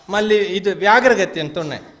మళ్ళీ ఇది వ్యాఘ్రగతి అంత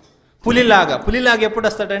ఉన్నాయి. పులిలాగా ఎప్పుడు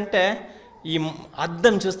వస్తాడంటే ఈ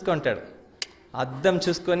అద్దం చూసుకుంటాడు. అద్దం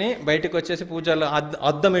చూసుకొని బయటకు వచ్చేసి పూజలో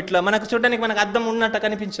అద్దం ఇట్లా మనకు చూడడానికి మనకు అద్దం ఉన్నట్టు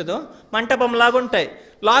కనిపించదు, మంటపం లాగా ఉంటాయి,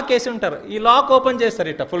 లాక్ వేసి ఉంటారు. ఈ లాక్ ఓపెన్ చేస్తారు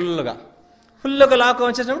ఇట్లా ఫుల్గా లాక్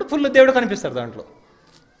ఓపెన్ చేసినప్పుడు ఫుల్ దేవుడు కనిపిస్తారు. దాంట్లో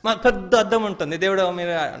పెద్ద అద్దం ఉంటుంది. దేవుడు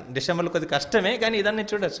మీరు డిసెంబర్లో కొద్దిగా కష్టమే కానీ ఇదన్నీ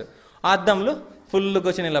చూడొచ్చు. ఆ అద్దంలో ఫుల్గా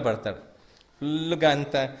వచ్చి నిలబడతాడు. ఫుల్గా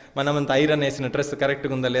మనమంతా ఐరన్ వేసిన డ్రెస్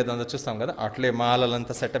కరెక్ట్గా ఉందా లేదా అంతా చూస్తాం కదా, అట్లే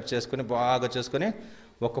మాలలంతా సెటప్ చేసుకుని బాగా చూసుకొని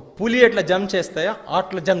ఒక పులి ఎట్లా జంప్ చేస్తాయో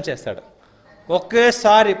అట్లా జంప్ చేస్తాడు.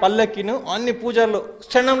 ఒకేసారి పల్లకిను అన్ని పూజలు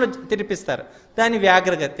క్షణంలో తిరిపిస్తారు. దాన్ని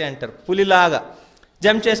వ్యాఘ్రగతి అంటారు. పులిలాగా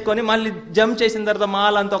జంప్ చేసుకొని మళ్ళీ జంప్ చేసిన తర్వాత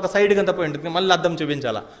మాలంతా ఒక సైడ్కి అంతా పోయి ఉంటుంది, మళ్ళీ అద్దం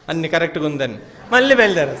చూపించాలా అన్ని కరెక్ట్గా ఉందని, మళ్ళీ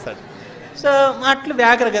బయలుదేరేస్తాడు. సో అట్లా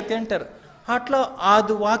వ్యాఘ్రగతి అంటారు. అట్లా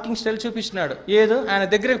అది వాకింగ్ స్టైల్ చూపించినాడు. ఏదో ఆయన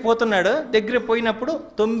దగ్గరికి పోతున్నాడు, దగ్గరికి పోయినప్పుడు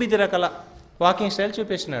 9 రకాల వాకింగ్ స్టైల్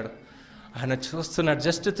చూపించినాడు. ఆయన చూస్తున్నాడు.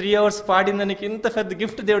 జస్ట్ 3 hours పాడిందానికి ఇంత పెద్ద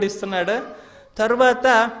గిఫ్ట్ దేవుడు ఇస్తున్నాడు. తర్వాత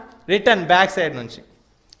రిటర్న్ బ్యాక్ సైడ్ నుంచి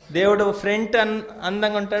దేవుడు ఫ్రంట్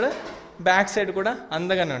అందంగా ఉంటాడు, బ్యాక్ సైడ్ కూడా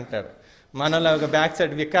అందంగానే ఉంటాడు. మనలాగా బ్యాక్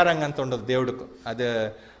సైడ్ వికారంగా అంత ఉండదు దేవుడికి. అది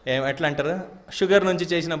ఎట్లా అంటారు, షుగర్ నుంచి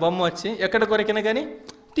చేసిన బొమ్మ వచ్చి ఎక్కడ కొరికినా కానీ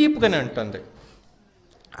తీపుగానే ఉంటుంది.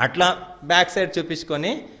 అట్లా బ్యాక్ సైడ్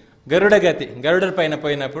చూపించుకొని గరుడ పైన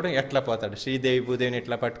పోయినప్పుడు ఎట్లా పోతాడు, శ్రీదేవి భూదేవిని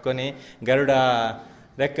ఇట్లా పట్టుకొని గరుడ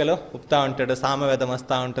రెక్కలో ఉప్తా ఉంటాడు, సామవేదం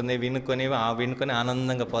వస్తూ ఉంటుంది, వినుకొని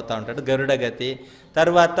ఆనందంగా పోతూ ఉంటాడు, గరుడ గతి.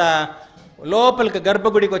 తర్వాత లోపలికి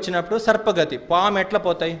గర్భగుడికి వచ్చినప్పుడు సర్పగతి, పాము ఎట్లా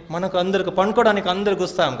పోతాయి, మనకు అందరికి పండుకోవడానికి అందరికి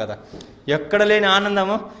వస్తాం కదా, ఎక్కడ లేని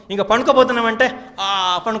ఆనందము. ఇంకా పండుకోపోతున్నామంటే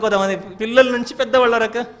పండుకోదామని పిల్లల నుంచి పెద్దవాళ్ళ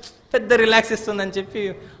వరకు పెద్ద రిలాక్స్ ఇస్తుందని చెప్పి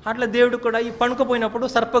అట్లా దేవుడు కూడా ఈ పండుకోపోయినప్పుడు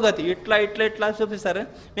సర్పగతి ఇట్లా చూపిస్తారు.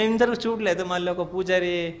 మేము ఇంతవరకు చూడలేదు. మళ్ళీ ఒక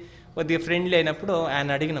పూజారి కొద్దిగా ఫ్రెండ్లీ అయినప్పుడు ఆయన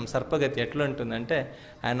అడిగినాం సర్పగతి ఎట్లా ఉంటుందంటే,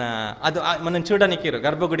 ఆయన అది మనం చూడడానికి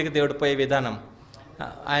గర్భగుడికి దేవుడు పోయే విధానం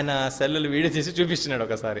ఆయన సెల్లులు వీడియో తీసి చూపిస్తున్నాడు.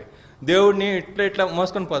 ఒకసారి దేవుడిని ఇట్లా ఇట్లా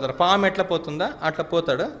మోసుకొని పోతారు, పాము ఎట్లా పోతుందా అట్లా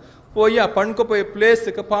పోతాడు, పోయి ఆ పండుకోపోయే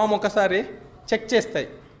ప్లేస్కి పాము ఒకసారి చెక్ చేస్తాయి,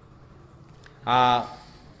 ఆ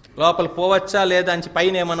లోపల పోవచ్చా లేదా అని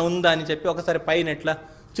పైన ఏమైనా ఉందా అని చెప్పి ఒకసారి పైన ఎట్లా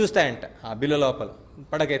చూస్తాయంట, ఆ బిల్లు లోపల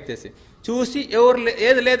పడకెత్తేసి చూసి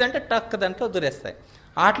ఏది లేదంటే టక్ దాంట్లో దురేస్తాయి.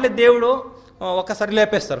 అట్లే దేవుడు ఒకసారి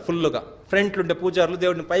లేపేస్తారు ఫుల్గా, ఫ్రంట్లు ఉండే పూజారులు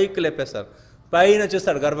దేవుడిని పైకి లేపేస్తారు, పైన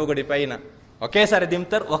చూస్తాడు గర్భగుడి పైన, ఒకేసారి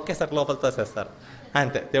దింపుతారు, ఒకేసారి లోపల తోసేస్తారు,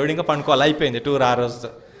 అంతే. దేవుడు ఇంకా పండుకోవాలి, అయిపోయింది టూర్ ఆ రోజు.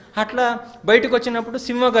 అట్లా బయటకు వచ్చినప్పుడు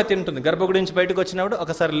సింహగతి ఉంటుంది, గర్భగుడి నుంచి బయటకు వచ్చినప్పుడు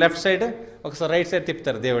ఒకసారి లెఫ్ట్ సైడ్ ఒకసారి రైట్ సైడ్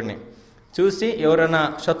తిప్పుతారు దేవుడిని, చూసి ఎవరైనా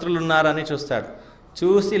శత్రులు ఉన్నారని చూస్తాడు,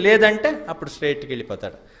 చూసి లేదంటే అప్పుడు స్ట్రైట్కి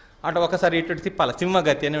వెళ్ళిపోతాడు. అట్లా ఒకసారి ఇటు తిప్పాలి,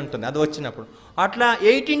 సింహగతి అని ఉంటుంది అది వచ్చినప్పుడు. అట్లా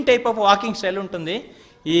 18 టైప్ ఆఫ్ వాకింగ్ స్టైల్ ఉంటుంది.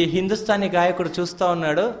 ఈ హిందుస్థానీ గాయకుడు చూస్తూ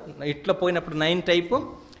ఉన్నాడు, ఇట్లా పోయినప్పుడు 9 టైపు,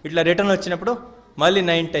 ఇట్లా రిటర్న్ వచ్చినప్పుడు మళ్ళీ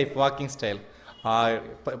 9 టైప్ వాకింగ్ స్టైల్.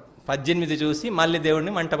 18 చూసి మళ్ళీ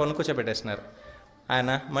దేవుడిని మంటపంలో కూర్చోబెట్టేసినారు, ఆయన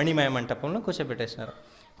మణిమయ మంటపంలో కూర్చోబెట్టేసినారు.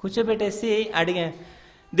 కూర్చోబెట్టేసి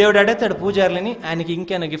దేవుడు అడుగుతాడు పూజారులని, ఆయనకి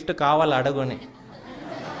ఇంకేమైనా గిఫ్ట్ కావాలా అడగని,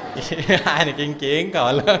 ఆయనకి ఇంకేం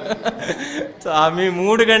కావాలా. స్వామి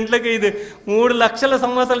 3 గంటలకు ఇది 3 లక్షల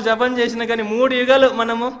సంవత్సరాలు జపం చేసినా కానీ, 3 యుగాలు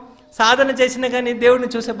మనము సాధన చేసినా కానీ దేవుడిని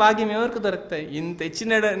చూసే భాగ్యం ఎవరికి దొరుకుతాయి? ఇంత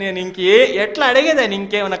ఇచ్చినాడు, నేను ఎట్లా అడిగేదాన్ని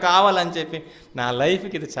ఇంకేమైనా కావాలని చెప్పి, నా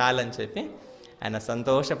లైఫ్కి ఇది చాలని చెప్పి ఆయన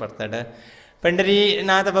సంతోషపడతాడు.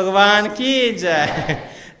 పండరీనాథ భగవాన్కి జై,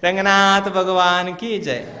 రంగనాథ భగవాన్కి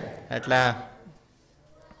జై. అట్లా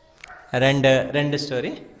రెండు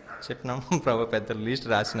స్టోరీ చెప్పినాము, ప్రభు పెద్దలు లిస్ట్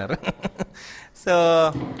రాసినారు. సో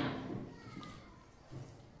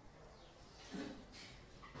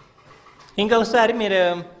ఇంకొకసారి మీరు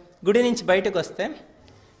గుడి నుంచి బయటకు వస్తే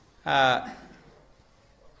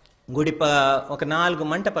గుడి ఒక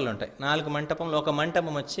 4 మంటపాలు ఉంటాయి. 4 మంటపంలో ఒక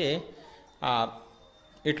మంటపం వచ్చి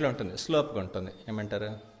ఇట్లా ఉంటుంది, స్లోప్గా ఉంటుంది, ఏమంటారు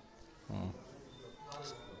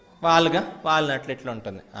వాల్నట్లు ఇట్లా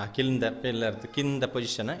ఉంటుంది, ఆ కింద పిల్లర్ కింద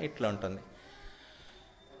పొజిషన్ ఇట్లా ఉంటుంది.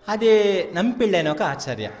 అది నంపిళ్ళైన ఒక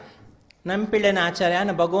ఆచార్య, నంపిళ్ళైన ఆచార్య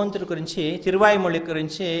ఆయన భగవంతుడి గురించి తిరువాయుమొళి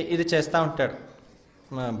గురించి ఇది చేస్తూ ఉంటాడు,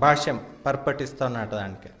 భాష్యం పర్పటిస్తూ ఉన్నాడు.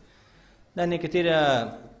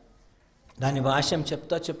 దాని భాష్యం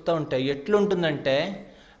చెప్తూ ఉంటాయి. ఎట్లుంటుందంటే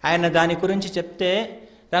ఆయన దాని గురించి చెప్తే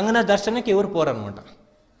రంగనాథ దర్శనానికి ఎవరు పోరనమాట,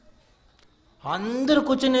 అందరూ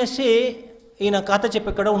కూర్చునేసి ఈయన కథ చెప్పి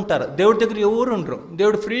ఇక్కడ ఉంటారు. దేవుడి దగ్గర ఎవరు ఉండరు,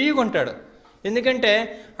 దేవుడు ఫ్రీగా ఉంటాడు. ఎందుకంటే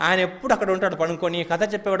ఆయన ఎప్పుడు అక్కడ ఉంటాడు పడుకొని, కథ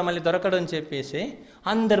చెప్పేవాడు మళ్ళీ దొరకడు అని చెప్పేసి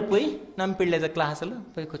అందరు పోయి నంపిళ్ళేద క్లాసులు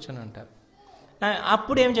పోయి కూర్చొని ఉంటారు.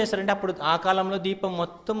 అప్పుడు ఏం చేస్తారంటే, అప్పుడు ఆ కాలంలో దీపం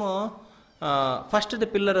మొత్తము ఫస్ట్ది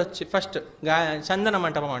పిల్లర్ వచ్చి చందన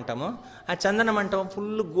మంటపం అంటాము. ఆ చందన మంటపం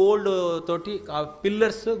ఫుల్ గోల్డ్ తోటి, ఆ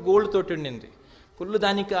పిల్లర్స్ గోల్డ్ తోటి ఉండింది ఫుల్.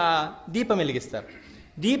 దానికి ఆ దీపం వెలిగిస్తారు.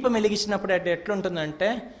 దీపం వెలిగించినప్పుడు అంటే ఎట్లుంటుందంటే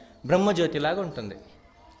బ్రహ్మజ్యోతిలాగా ఉంటుంది.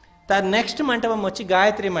 నెక్స్ట్ మంటపం వచ్చి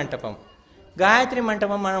గాయత్రి మంటపం. గాయత్రి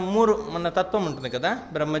మంటపం మన తత్వం ఉంటుంది కదా,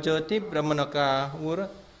 బ్రహ్మజ్యోతి, బ్రహ్మనొక ఊరు,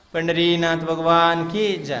 పండరీనాథ్ భగవాన్కి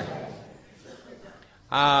జై.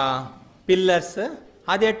 ఆ పిల్లర్స్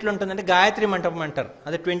అది ఎట్లుంటుందంటే గాయత్రి మంటపం అంటారు,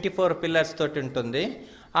 అది 24 పిల్లర్స్ తోటి ఉంటుంది.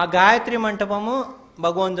 ఆ గాయత్రి మంటపము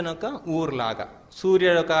భగవంతుని ఒక ఊరులాగా,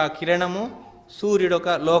 సూర్యుడు ఒక కిరణము, సూర్యుడు ఒక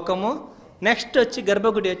లోకము, నెక్స్ట్ వచ్చి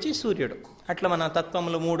గర్భగుడి వచ్చి సూర్యుడు. అట్లా మన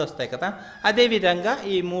తత్వములు 3 వస్తాయి కదా. అదేవిధంగా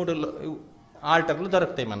ఈ 3 ఆల్టర్లు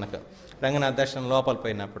దొరుకుతాయి మనకు రంగనాథ దర్శనం లోపల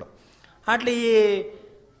పోయినప్పుడు. అట్లా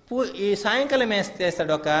ఈ సాయంకాలం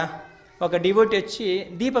చేస్తాడు ఒక డివోటీ వచ్చి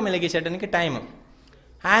దీపం వెలిగించడానికి టైం.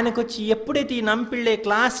 ఆయనకు వచ్చి ఎప్పుడైతే ఈ నంపిళ్ళే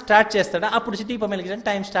క్లాస్ స్టార్ట్ చేస్తాడో అప్పుడు వచ్చి దీపం వెలిగించడం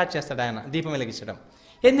టైం స్టార్ట్ చేస్తాడు ఆయన దీపం వెలిగించడం.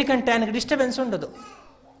 ఎందుకంటే ఆయనకు డిస్టర్బెన్స్ ఉండదు.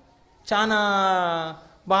 చాలా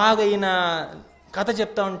బాగా ఈయన కథ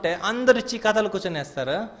చెప్తా ఉంటే అందరు ఇచ్చి కథలు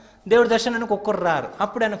కూర్చొనేస్తారు. దేవుడి దర్శనానికి ఒక్కరు రారు.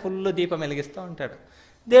 అప్పుడు ఆయన ఫుల్ దీపం వెలిగిస్తూ ఉంటాడు.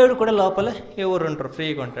 దేవుడు కూడా లోపల ఎవరు ఉంటారు,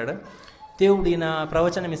 ఫ్రీగా ఉంటాడు. దేవుడు ఈయన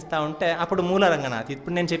ప్రవచనం ఇస్తూ ఉంటే అప్పుడు మూల రంగనాథ్,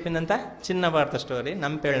 ఇప్పుడు నేను చెప్పిందంతా చిన్న భారత స్టోరీ,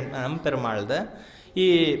 నంపెరుమాళ్ళది. ఈ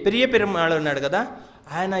పెరియ పెరుమాళ్ ఉన్నాడు కదా,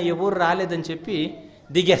 ఆయన ఎవరు రాలేదని చెప్పి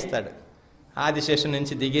దిగేస్తాడు. ఆదిశేషం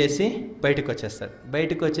నుంచి దిగేసి బయటకు వచ్చేస్తాడు.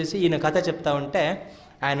 బయటకు వచ్చేసి ఈయన కథ చెప్తా ఉంటే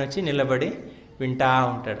ఆయన వచ్చి నిలబడి వింటా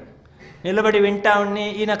ఉంటాడు. నిలబడి వింటా ఉండి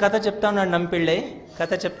ఈయన కథ చెప్తా ఉన్నాడు. నంపిళ్ళై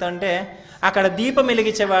కథ చెప్తా ఉంటే అక్కడ దీపం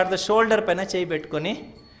వెలిగించేవాడు షోల్డర్ పైన చేయి పెట్టుకొని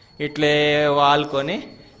ఇట్లే వాల్కొని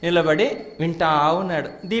నిలబడి వింటా ఉన్నాడు.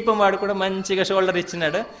 దీపం వాడు కూడా మంచిగా షోల్డర్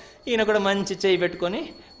ఇచ్చినాడు. ఈయన కూడా మంచి చేయి పెట్టుకొని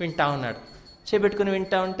వింటా ఉన్నాడు. చేయి పెట్టుకొని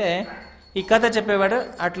వింటా ఉంటే ఈ కథ చెప్పేవాడు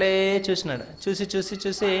అట్లే చూసినాడు.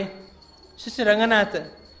 చూసి రంగనాథ్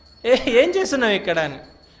ఏం చేస్తున్నావు ఇక్కడ అని.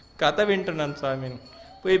 కథ వింటున్నాను స్వామిని.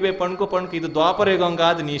 పోయి పండుకో ఇది ద్వాపరయుగం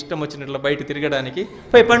కాదు నీ ఇష్టం వచ్చినట్లు బయట తిరగడానికి,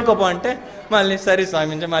 పోయి పండుకోపో అంటే మళ్ళీ సరే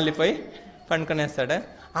స్వామి మళ్ళీ పోయి పండుకొనేస్తాడు.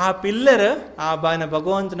 ఆ పిల్లర్ ఆ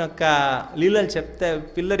భగవంతుని యొక్క లీలలు చెప్తే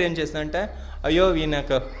పిల్లర్ ఏం చేస్తుందంటే, అయ్యో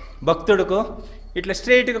ఈయనకు భక్తుడుకు ఇట్లా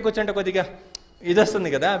స్ట్రైట్గా కూర్చుంటే కొద్దిగా ఇది వస్తుంది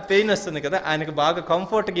కదా, పెయిన్ వస్తుంది కదా, ఆయనకు బాగా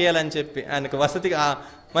కంఫర్ట్ గీయాలని చెప్పి, ఆయనకు వసతిగా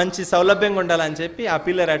మంచి సౌలభ్యంగా ఉండాలని చెప్పి ఆ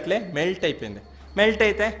పిల్లర్ అట్లే మెల్ట్ అయిపోయింది. మెల్ట్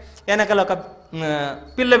అయితే వెనకాల ఒక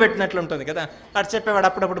పిల్ల పెట్టినట్లు ఉంటుంది కదా, అటు చెప్పేవాడు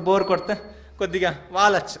అప్పుడప్పుడు బోర్ కొడితే కొద్దిగా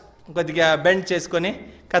వాలచ్చు, కొద్దిగా బెండ్ చేసుకొని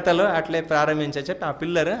కథలు అట్లే ప్రారంభించే చెప్పి ఆ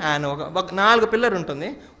పిల్లర్ ఆయన ఒక 4 పిల్లర్ ఉంటుంది.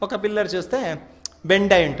 ఒక పిల్లర్ చూస్తే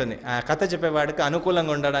బెండ్ అయి ఉంటుంది. ఆ కథ చెప్పేవాడికి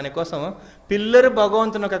అనుకూలంగా ఉండడానికి కోసం పిల్లర్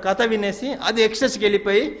భగవంతుని ఒక కథ వినేసి అది ఎక్స్ట్రెస్కి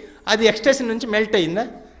వెళ్ళిపోయి అది ఎక్స్ట్రెస్ నుంచి మెల్ట్ అయిందా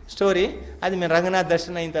స్టోరీ. అది మేము రంగనాథ్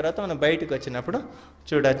దర్శనం అయిన తర్వాత మనం బయటకు వచ్చినప్పుడు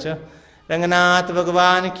చూడొచ్చు. రంగనాథ్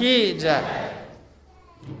భగవానికి జై.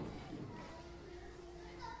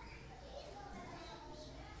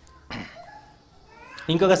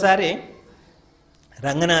 ఇంకొకసారి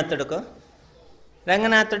రంగనాథుడుకు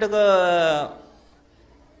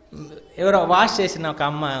ఎవరో వాష్ చేసిన ఒక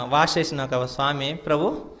అమ్మ, వాష్ చేసిన ఒక స్వామి ప్రభు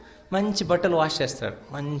మంచి బట్టలు వాష్ చేస్తాడు.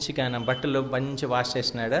 మంచిగా ఆయన బట్టలు మంచి వాష్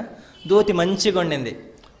చేసినాడు. ధోతి మంచిగా ఉండింది.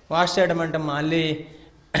 వాష్ చేయడం అంటే మళ్ళీ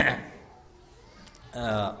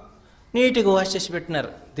నీట్గా వాష్ చేసి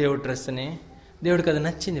పెట్టినారు దేవుడి డ్రెస్ని. దేవుడికి అది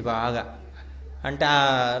నచ్చింది బాగా. అంటే ఆ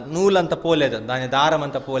నూలంతా పోలేదు, దాని దారం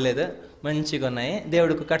అంతా పోలేదు, మంచిగా ఉన్నాయి.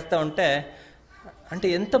 దేవుడికి కడుతూ ఉంటే అంటే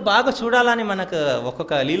ఎంత బాగా చూడాలని మనకు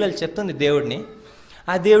ఒక్కొక్క లీలలు చెప్తుంది దేవుడిని.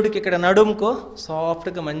 ఆ దేవుడికి ఇక్కడ నడుముకో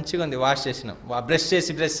సాఫ్ట్గా మంచిగా ఉంది. వాష్ చేసినాం, బ్రష్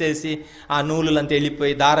చేసి ఆ నూలులంతా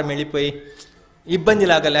వెళ్ళిపోయి దారం వెళ్ళిపోయి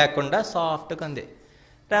ఇబ్బందిలాగా లేకుండా సాఫ్ట్గా ఉంది.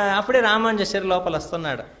 అప్పుడే రామాంజేశ్వరి లోపల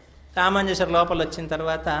వస్తున్నాడు. రామాంజేశ్వరి లోపల వచ్చిన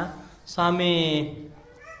తర్వాత స్వామి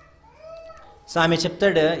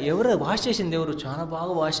చెప్తాడు, ఎవరు వాష్ చేసింది, ఎవరు చాలా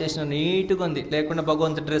బాగా వాష్ చేసిన, నీట్గా ఉంది, లేకుండా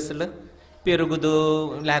భగవంతుడి డ్రెస్సులు పెరుగుదు,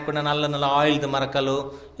 లేకుండా నల్ల ఆయిల్ది మరకలు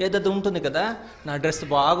ఏదో ఉంటుంది కదా, నా డ్రెస్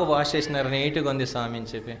బాగా వాష్ చేసినారు, నీట్గా ఉంది స్వామి అని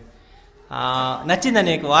చెప్పి. నచ్చిందా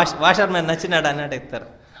నీకు వాషర్ మ్యాన్ నచ్చినాడు అన్నాడు. చెప్తారు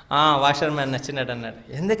వాషర్ మ్యాన్ నచ్చినాడు అన్నాడు.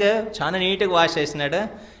 ఎందుకు చాలా నీట్గా వాష్ చేసినాడు,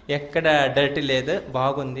 ఎక్కడ డర్టీ లేదు,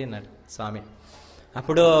 బాగుంది అన్నాడు స్వామి.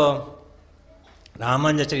 అప్పుడు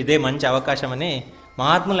రామాంజేశ్వరి ఇదే మంచి అవకాశం అని,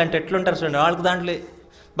 మహాత్ములు అంటే ఎట్లుంటారు చూడండి, వాళ్ళకి దాంట్లో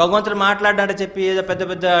భగవంతుడు మాట్లాడాడని చెప్పి ఏదో పెద్ద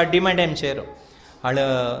పెద్ద డిమాండ్ ఏం చేయరు వాళ్ళు.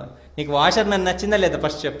 నీకు వాషర్ మ్యాన్ నచ్చిందా లేదా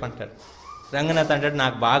ఫస్ట్ చెప్పంటాడు. రంగనాథ్ అంటాడు,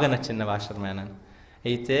 నాకు బాగా నచ్చింది వాషర్ మ్యాన్ అని.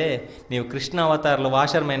 అయితే నీవు కృష్ణ అవతారంలో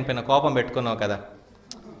వాషర్ మ్యాన్ పైన కోపం పెట్టుకున్నావు కదా,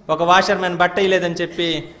 ఒక వాషర్ మ్యాన్ బట్ట ఇలేదని చెప్పి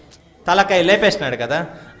తలకాయ లేపేసినాడు కదా,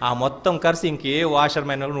 ఆ మొత్తం ఖర్చు ఇంకే వాషర్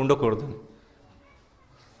మ్యాన్ ఉండకూడదు.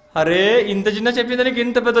 అరే ఇంత చిన్న చెప్పిందానికి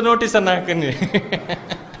ఇంత పెద్ద నోటీస్ నాకు.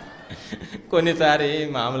 కొన్నిసారి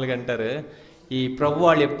మామూలుగా అంటారు, ఈ ప్రభు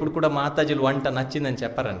వాళ్ళు ఎప్పుడు కూడా మాతాజీలు వంట నచ్చిందని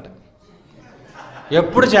చెప్పారంట,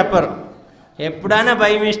 ఎప్పుడు చెప్పరు. ఎప్పుడైనా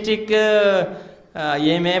బై మిస్టేక్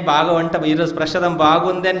ఏమే బాగా వంట ఈరోజు ప్రసాదం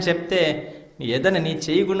బాగుంది అని చెప్తే, ఏదైనా నీ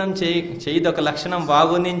చేయి గుణం చెయ్యిది ఒక లక్షణం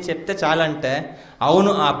బాగుంది అని చెప్తే చాలంటే,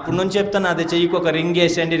 అవును అప్పుడు నుంచి చెప్తాను అది చెయ్యికి ఒక రింగ్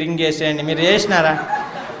వేసేయండి, మీరు వేసినారా?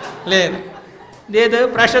 లేదు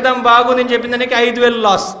ప్రసాదం బాగుంది అని చెప్పిన దానికి 5,000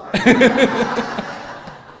 లాస్.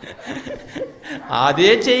 అదే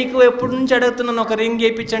చెయ్యికి ఎప్పటి నుంచి అడుగుతున్నాను, ఒక రింగ్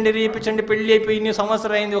వేయించండి, పెళ్ళి అయిపోయి ఇన్ని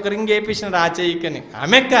సంవత్సరం అయింది, ఒక రింగ్ వేయించినారు ఆ చెయ్యికని.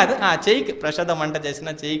 ఆమె కాదు, ఆ చెయ్యికి ప్రసాదం వంట చేసిన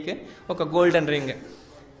చెయ్యికి ఒక గోల్డెన్ రింగ్.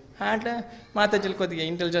 అట్లా మాతాజీలు కొద్దిగా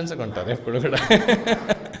ఇంటెలిజెన్స్గా ఉంటారు ఎప్పుడు కూడా.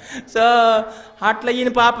 సో అట్లా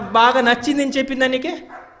ఈయన పాప బాగా నచ్చింది అని చెప్పిన దానికి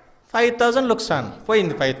 5,000 లుక్సాన్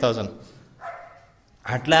పోయింది, 5,000.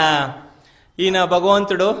 అట్లా ఈయన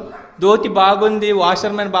భగవంతుడు ధోతి బాగుంది,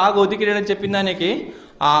 వాషర్ మ్యాన్ బాగా ఉతికిడని చెప్పిన దానికి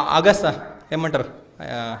ఆ అగస్త ఏమంటారు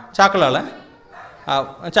చాకలాలు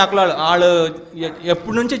వాళ్ళు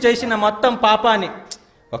ఎప్పటి నుంచి చేసిన మొత్తం పాపాన్ని,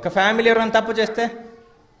 ఒక ఫ్యామిలీ ఎవరైనా తప్పు చేస్తే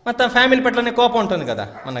మొత్తం ఫ్యామిలీ పట్లనే కోపం ఉంటుంది కదా,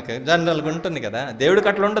 మనకు జనరల్గా ఉంటుంది కదా, దేవుడికి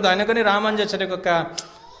అట్లా ఉండదు. అనుకుని రామాంజేశ్వరికి ఒక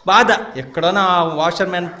బాధ, ఎక్కడైనా ఆ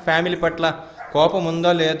వాషర్ మ్యాన్ ఫ్యామిలీ పట్ల కోపం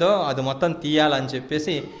ఉందో లేదో అది మొత్తం తీయాలని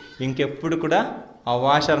చెప్పేసి ఇంకెప్పుడు కూడా ఆ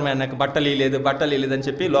వాషర్ మ్యాన్కి బట్టలు ఇవ్వలేదని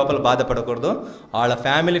చెప్పి లోపల బాధపడకూడదు, వాళ్ళ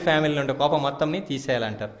ఫ్యామిలీ నుండి కోపం మొత్తంని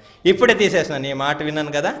తీసేయాలంటారు. ఇప్పుడే తీసేసిన నీ మాట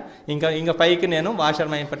విన్నాను కదా, ఇంకా పైకి నేను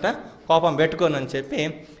వాషర్ మ్యాన్ పట్ల కోపం పెట్టుకోను అని చెప్పి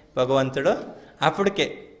భగవంతుడు అప్పటికే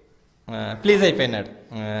ప్లీజ్ అయిపోయినాడు.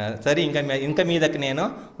 సరే ఇంకా మీదకి నేను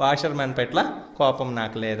వాషర్ మ్యాన్ పట్ల కోపం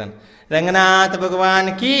నాకు లేదని. రంగనాథ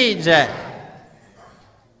భగవానికి జై.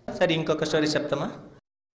 సరే ఇంకొక స్టోరీ చెప్తామా.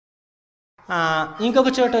 ఇంకొక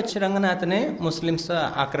చోట వచ్చి రంగనాథ్ని ముస్లిమ్స్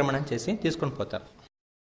ఆక్రమణ చేసి తీసుకొని పోతారు.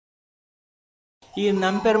 ఈ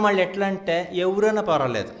నంపెరుమాళ్ళు ఎట్లా అంటే ఎవరైనా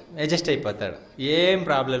పర్వాలేదు, అడ్జస్ట్ అయిపోతాడు, ఏం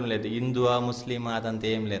ప్రాబ్లం లేదు. హిందువా ముస్లిమా అదంతా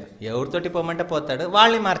ఏం లేదు, ఎవరితోటి పోమంటే పోతాడు,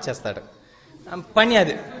 వాళ్ళని మార్చేస్తాడు, పని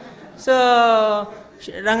అది. సో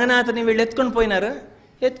రంగనాథని వీళ్ళు ఎత్తుకొని పోయినారు.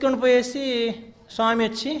 ఎత్తుకొని పోయేసి స్వామి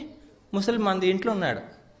వచ్చి ముసలిమంది ఇంట్లో ఉన్నాడు,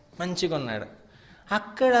 మంచిగా ఉన్నాడు.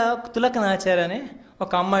 అక్కడ తులకనాచార్ అని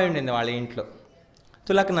ఒక అమ్మాయి ఉండింది వాళ్ళ ఇంట్లో,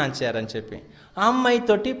 తులకనాచార్ అని చెప్పి. ఆ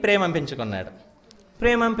అమ్మాయితోటి ప్రేమ పెంచుకున్నాడు.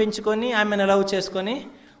 ప్రేమ పెంచుకొని ఆమెను లవ్ చేసుకొని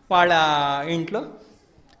వాళ్ళ ఇంట్లో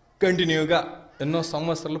కంటిన్యూగా ఎన్నో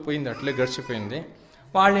సంవత్సరాలు పోయింది, అట్లే గడిచిపోయింది.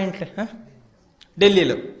 వాళ్ళ ఇంట్లో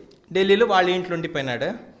ఢిల్లీలో వాళ్ళ ఇంట్లో ఉండిపోయినాడు.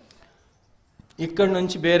 ఇక్కడ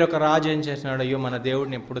నుంచి వేరొక రాజు ఏం చేసినాడు, అయ్యో మన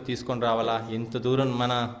దేవుడిని ఎప్పుడు తీసుకొని రావాలా, ఇంత దూరం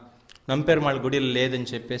మన నంపెరుమాళ్ గుడిలో లేదని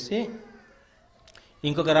చెప్పేసి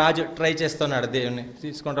ఇంకొక రాజు ట్రై చేస్తున్నాడు దేవుడిని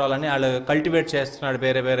తీసుకొని రావాలని. వాళ్ళు కల్టివేట్ చేస్తున్నాడు,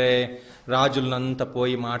 వేరే వేరే రాజులంతా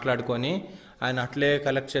పోయి మాట్లాడుకొని ఆయన అట్లే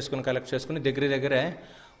కలెక్ట్ చేసుకుని దగ్గర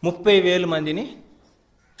 30,000 మందిని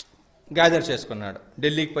గ్యాదర్ చేసుకున్నాడు.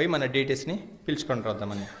 ఢిల్లీకి పోయి మన డీటీస్ని పిలుచుకొని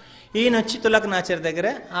వద్దామని. ఈయన వచ్చి తులకనాచార్ దగ్గర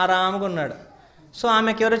ఆరాముగా ఉన్నాడు. సో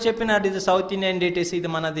ఆమెకి ఎవరో చెప్పినాడు, ఇది సౌత్ ఇండియన్ డీటీస్, ఇది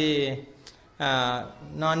మనది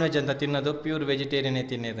నాన్ వెజ్ అంతా తిన్నదు, ప్యూర్ వెజిటేరియనే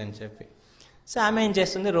తినేదని చెప్పి. సో ఆమె ఏం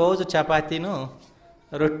చేస్తుంది, రోజు చపాతీను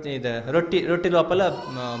రొట్టి లోపల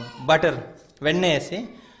బటర్ వెన్న వేసి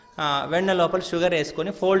వెన్న లోపల షుగర్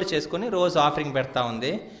వేసుకొని ఫోల్డ్ చేసుకొని రోజు ఆఫరింగ్ పెడతా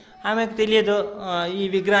ఉంది. ఆమెకు తెలియదు ఈ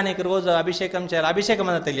విగ్రహానికి రోజు అభిషేకం చేయాలి, అభిషేకం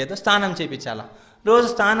అనేది తెలియదు, స్నానం చేయించాలా. రోజు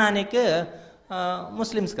స్నానానికి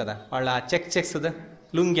ముస్లిమ్స్ కదా, వాళ్ళ చెక్స్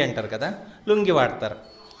లుంగి అంటారు కదా, లుంగి వాడతారు,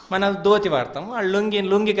 మనం ధోతి వాడతాం. వాళ్ళు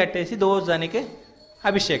లుంగి కట్టేసి రోజానికి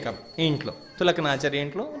అభిషేకం ఇంట్లో, తులకనాచారి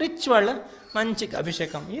ఇంట్లో రిచ్ వాళ్ళ మంచిగా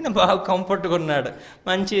అభిషేకం. ఈయన బాగా కంఫర్ట్గా ఉన్నాడు,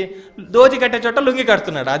 మంచి ధోతి కట్టే చోట లుంగి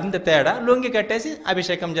కడుతున్నాడు, అంత తేడా. లుంగి కట్టేసి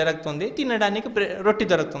అభిషేకం జరుగుతుంది, తినడానికి రొట్టి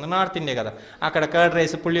దొరుకుతుంది. నార్త్ ఇండియా కదా, అక్కడ కర్డ్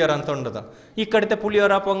రైస్ పులిహోర అంతా ఉండదు, ఇక్కడైతే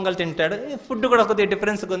పులిహోర పొంగల్ తింటాడు. ఫుడ్ కూడా కొద్దిగా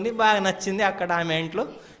డిఫరెన్స్గా ఉంది, బాగా నచ్చింది. అక్కడ ఆమె ఇంట్లో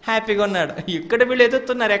హ్యాపీగా ఉన్నాడు. ఇక్కడ వీళ్ళు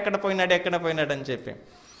ఎదుగుతున్నారు, ఎక్కడ పోయినాడు అని చెప్పి.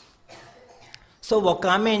 సో ఒక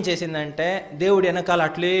ఆమె ఏం చేసిందంటే దేవుడి వెనకాల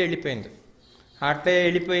అట్లే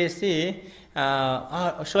వెళ్ళిపోయేసి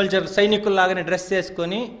సోల్జర్ సైనికుల్లాగానే డ్రెస్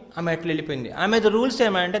వేసుకొని ఆమె అట్లా వెళ్ళిపోయింది. ఆమె రూల్స్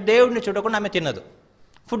ఏమంటే దేవుడిని చూడకుండా ఆమె తినదు,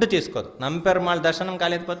 ఫుడ్ తీసుకోదు. నంపెరుమాళ్ దర్శనం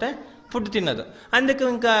కాలేకపోతే ఫుడ్ తినదు. అందుకు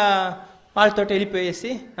ఇంకా వాళ్ళతో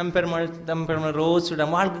వెళ్ళిపోయేసి నంపెరుమాళ్ రోజు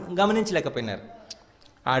చూడడం వాళ్ళు గమనించలేకపోయినారు.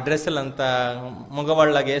 ఆ డ్రెస్సులు అంతా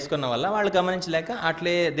మగవాళ్ళలాగా వేసుకున్న వల్ల వాళ్ళు గమనించలేక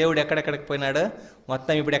అట్లే దేవుడు ఎక్కడెక్కడికి పోయినాడు,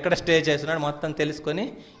 మొత్తం ఇప్పుడు ఎక్కడ స్టే చేస్తున్నాడు మొత్తం తెలుసుకొని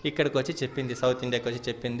ఇక్కడికి వచ్చి చెప్పింది, సౌత్ ఇండియాకి వచ్చి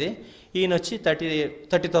చెప్పింది. ఈయన వచ్చి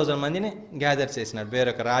 30,000 మందిని గ్యాదర్ చేసినాడు.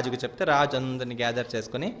 వేరొక రాజుకు చెప్తే రాజు అందరిని గ్యాదర్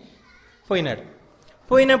చేసుకొని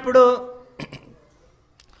పోయినప్పుడు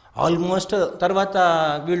ఆల్మోస్ట్ తర్వాత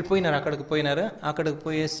వీళ్ళు అక్కడికి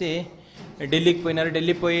పోయేసి ఢిల్లీకి పోయినారు.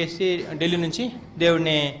 ఢిల్లీ నుంచి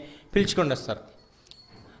దేవుడిని పిలుచుకొని వస్తారు.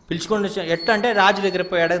 ఎట్లా అంటే రాజు దగ్గర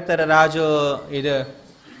పోయి అడుగుతారు, రాజు ఇది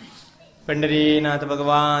పండరీనాథ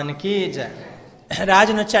భగవానికి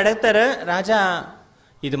రాజుని వచ్చి అడుగుతారు, రాజా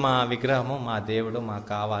ఇది మా విగ్రహము, మా దేవుడు మాకు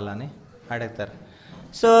కావాలని అడుగుతారు.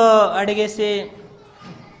 సో అడిగేసి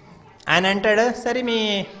ఆయన అంటాడు, సరే మీ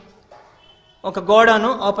ఒక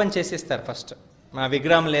గోడను ఓపెన్ చేసి ఇస్తారు. ఫస్ట్ మా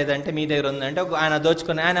విగ్రహం లేదంటే మీ దగ్గర ఉందంటే ఆయన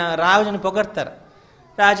దోచుకొని ఆయన రాజుని పొగడతారు.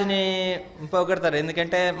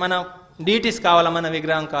 ఎందుకంటే మనం డీటీస్ కావాలా, మన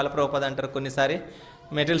విగ్రహం కావాలా, ప్రభుపాద అంటారు. కొన్నిసారి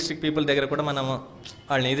మెటీరియలిస్టిక్ పీపుల్ దగ్గర కూడా మనము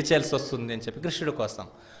వాళ్ళని ఇది చేయాల్సి వస్తుంది అని చెప్పి కృష్ణుడి కోసం.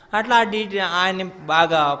 అట్లా ఆయన్ని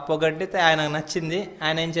బాగా పొగడితే ఆయన నచ్చింది.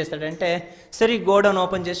 ఆయన ఏం చేస్తాడంటే సరే గోడౌన్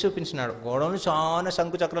ఓపెన్ చేసి చూపించినాడు. గోడౌన్ చాలా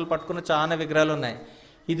శంకు చక్రాలు పట్టుకున్న చాలా విగ్రహాలు ఉన్నాయి,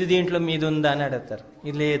 ఇది దీంట్లో మీది ఉందా అని అడుగుతారు.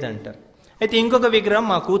 ఇది లేదంటారు. అయితే ఇంకొక విగ్రహం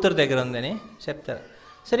మా కూతురు దగ్గర ఉందని చెప్తారు.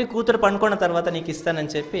 సరే కూతురు పనుకున్న తర్వాత నీకు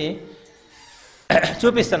ఇస్తానని చెప్పి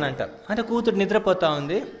చూపిస్తానంటారు. అంటే కూతురు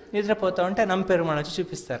నిద్రపోతూ ఉంటే నంపెరుమాళ్ వచ్చి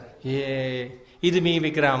చూపిస్తారు, ఇది మీ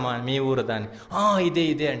విగ్రహమా, మీ ఊరు దాన్ని,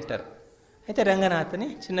 ఇదే అంటారు. అయితే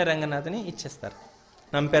చిన్న రంగనాథని ఇచ్చేస్తారు.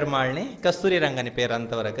 నంపెరుమాళ్ళని కస్తూరి రంగని పేరు,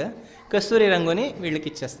 అంతవరకు కస్తూరి రంగుని వీళ్ళకి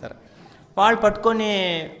ఇచ్చేస్తారు. వాళ్ళు పట్టుకొని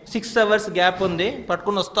 6 hours గ్యాప్ ఉంది,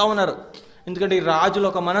 పట్టుకొని వస్తూ ఉన్నారు. ఎందుకంటే ఈ రాజులు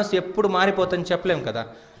ఒక మనసు ఎప్పుడు మారిపోతుందని చెప్పలేము కదా.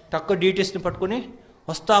 తక్కువ డీటీస్ని పట్టుకొని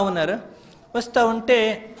వస్తూ ఉన్నారు. వస్తూ ఉంటే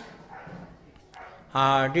ఆ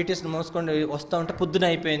డీటీస్ని మోసుకొని వస్తూ ఉంటే పొద్దున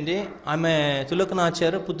అయిపోయింది. ఆమె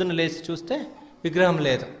తులకనాచారు పొద్దున లేచి చూస్తే విగ్రహం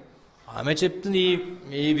లేదు. ఆమె చెప్తుంది,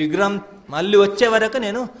 ఈ విగ్రహం మళ్ళీ వచ్చే వరకు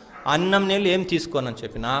నేను అన్నం నీళ్ళు ఏం తీసుకోనని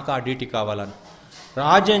చెప్పి, నాకు ఆ డ్యూటీ కావాలని.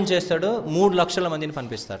 రాజు ఏం చేస్తాడు, 3 లక్షల మందిని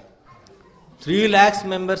పంపిస్తాడు. 3 lakhs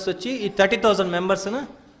మెంబర్స్ వచ్చి ఈ 30,000 మెంబర్స్ను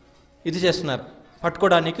ఇది చేస్తున్నారు,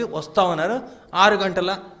 పట్టుకోవడానికి వస్తూ ఉన్నారు. 6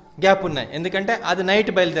 గంటల గ్యాప్ ఉన్నాయి, ఎందుకంటే అది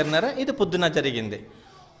నైట్ బయలుదేరినారు, ఇది పొద్దున జరిగింది.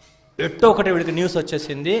 ఎట్టో ఒకటి వీడికి న్యూస్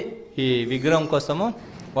వచ్చేసింది, ఈ విగ్రహం కోసము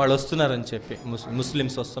వాళ్ళు వస్తున్నారని చెప్పి,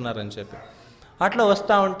 ముస్లిమ్స్ వస్తున్నారని చెప్పి. అట్లా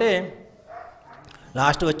వస్తూ ఉంటే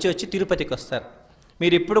లాస్ట్ వచ్చి తిరుపతికి వస్తారు.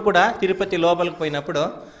 మీరు ఇప్పుడు కూడా తిరుపతి లోపలికి పోయినప్పుడు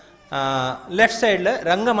లెఫ్ట్ సైడ్లో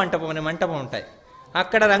రంగమంటపం అనే మంటపం ఉంటాయి.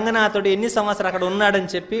 అక్కడ రంగనాథుడు ఎన్ని సంవత్సరాలు అక్కడ ఉన్నాడని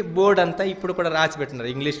చెప్పి బోర్డు అంతా ఇప్పుడు కూడా రాసి పెట్టినారు.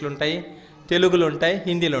 ఇంగ్లీష్లు ఉంటాయి, తెలుగులు ఉంటాయి,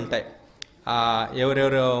 హిందీలు ఉంటాయి.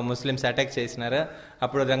 ఎవరెవరు ముస్లిమ్స్ అటాక్ చేసినారు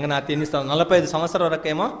అప్పుడు రంగనాథ్ 45 సంవత్సరాల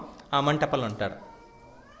వరకేమో ఆ మంటపంలో ఉంటాడు.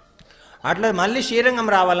 అట్లా మళ్ళీ శ్రీరంగం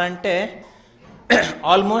రావాలంటే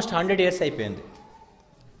ఆల్మోస్ట్ 100 years అయిపోయింది.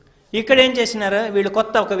 ఇక్కడ ఏం చేసినారు వీళ్ళు,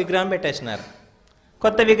 కొత్త ఒక విగ్రహం పెట్టేసినారు.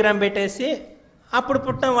 కొత్త విగ్రహం పెట్టేసి అప్పుడు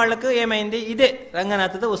పుట్టిన వాళ్ళకు ఏమైంది, ఇదే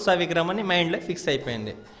రంగనాథుడు ఉత్సవ విగ్రహం అని మైండ్లో ఫిక్స్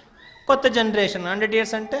అయిపోయింది. కొత్త జనరేషన్ 100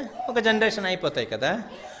 years అంటే ఒక జనరేషన్ అయిపోతాయి కదా.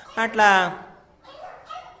 అట్లా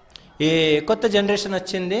ఏ కొత్త జనరేషన్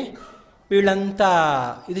వచ్చింది, వీళ్ళంతా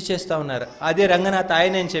ఇది చేస్తూ ఉన్నారు. అదే రంగనాథ్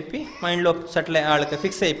ఆయన అని చెప్పి మైండ్లో సెటిల్ వాళ్ళకి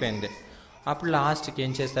ఫిక్స్ అయిపోయింది. అప్పుడు లాస్ట్కి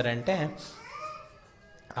ఏం చేస్తారంటే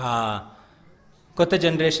కొత్త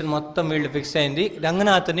జనరేషన్ మొత్తం వీళ్ళు ఫిక్స్ అయింది,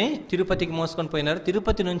 రంగనాథుని తిరుపతికి మోసుకొని పోయినారు.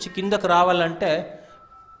 తిరుపతి నుంచి కిందకు రావాలంటే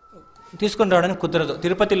తీసుకొని రావడానికి కుదరదు,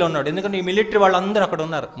 తిరుపతిలో ఉన్నాడు. ఎందుకంటే ఈ మిలిటరీ వాళ్ళందరూ అక్కడ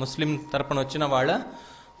ఉన్నారు, ముస్లిం తరపున వచ్చిన వాళ్ళ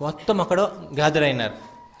మొత్తం అక్కడ గ్యాదర్ అయినారు.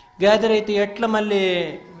 గ్యాదర్ అయితే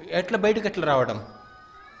ఎట్లా బయటకు రావడం,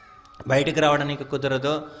 బయటకు రావడానికి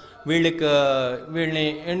కుదరదు.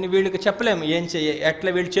 వీళ్ళకి చెప్పలేము ఏం ఎట్లా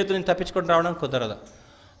వీళ్ళ చేతులను తప్పించుకొని రావడం కుదరదు.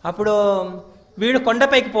 అప్పుడు వీళ్ళు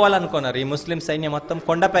కొండపైకి పోవాలనుకున్నారు, ఈ ముస్లిం సైన్యం మొత్తం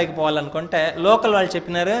కొండపైకి పోవాలనుకుంటే లోకల్ వాళ్ళు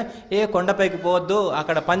చెప్పినారు, కొండపైకి పోవద్దు,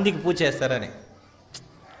 అక్కడ పందికి పూజ చేస్తారని.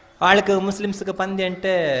 వాళ్ళకి ముస్లిమ్స్కి పంది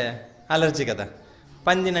అంటే అలర్జీ కదా,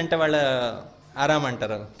 పందినంటే వాళ్ళు ఆరామ్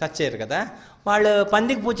అంటారు, టచ్ చేయరు కదా. వాళ్ళు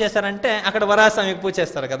పందికి పూజ చేస్తారంటే అక్కడ వరాస్వామికి పూజ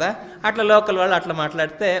చేస్తారు కదా. అట్లా లోకల్ వాళ్ళు అట్లా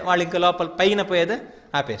మాట్లాడితే వాళ్ళు ఇంకా లోపల పైన పోయేది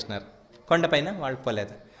ఆపేసినారు, కొండపైన వాళ్ళు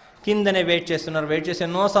పోలేదు. కిందనే వెయిట్ చేసి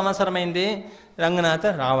ఎన్నో సంవత్సరం అయింది, రంగనాథ్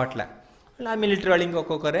రావట్లే. అలా మిలిటరీ వాళ్ళు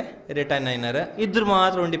ఇంకొకరే రిటర్న్ అయినారు. ఇద్దరు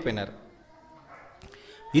మాత్రం ఉండిపోయినారు.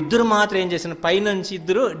 ఇద్దరు మాత్రం ఏం చేసినారు, పైనుంచి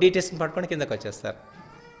ఇద్దరు డీటెయిల్స్ని పట్టుకొని కిందకు వచ్చేస్తారు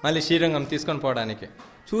మళ్ళీ శ్రీరంగం తీసుకొని పోవడానికి.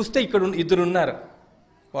 చూస్తే ఇక్కడ ఇద్దరు ఉన్నారు,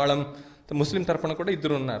 వాళ్ళ ముస్లిం తరపున కూడా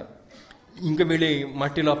ఇద్దరు ఉన్నారు. ఇంకా వీళ్ళు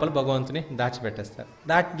మట్టి లోపల భగవంతుని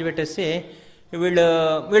దాచిపెట్టేసి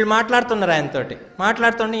వీళ్ళు మాట్లాడుతున్నారు ఆయనతోటి.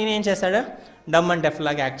 మాట్లాడుతుంటే ఈయన ఏం చేశాడు, డమ్ అండ్ డెఫ్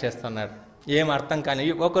లాగా యాక్ట్ చేస్తున్నాడు. ఏం అర్థం కానీ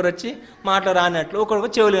ఒకరు వచ్చి మాటలు రానట్లు, ఒకరు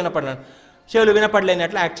చెవులు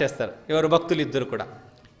వినపడలేనట్లు యాక్ట్ చేస్తారు. ఎవరు భక్తులు ఇద్దరు కూడా.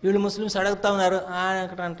 వీళ్ళు ముస్లిమ్స్ అడుగుతూ ఉన్నారు,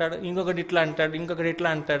 ఒకటి అంటాడు, ఇంకొకటి ఇట్లా అంటాడు, ఇంకొకటి ఇట్లా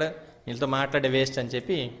అంటాడు. వీళ్ళతో మాట్లాడే వేస్ట్ అని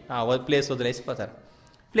చెప్పి ఆ ప్లేస్ వదిలేసిపోతారు.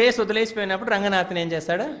 ప్లేస్ వదిలేసిపోయినప్పుడు రంగనాథన్ ఏం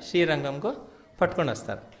చేస్తాడు, శ్రీరంగంకు పట్టుకొని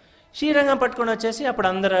వస్తారు. శ్రీరంగం పట్టుకొని వచ్చేసి అప్పుడు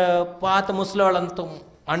అందరు పాత ముసలి వాళ్ళంతా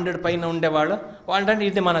 100 పైన ఉండేవాళ్ళు వాళ్ళంటే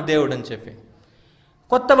ఇది మన దేవుడు అని చెప్పి.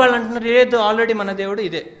 కొత్త వాళ్ళు అంటున్నారు, లేదు ఆల్రెడీ మన దేవుడు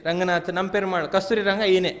ఇదే రంగనాథ్ నంపెరుమాళ్ కస్తూరి రంగ,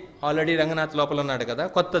 ఈయనే ఆల్రెడీ రంగనాథ్ లోపల ఉన్నాడు కదా,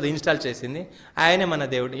 కొత్తది ఇన్స్టాల్ చేసింది ఆయనే మన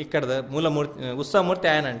దేవుడు, ఇక్కడ మూలమూర్తి ఉత్సవమూర్తి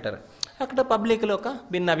ఆయన అంటారు. అక్కడ పబ్లిక్లో ఒక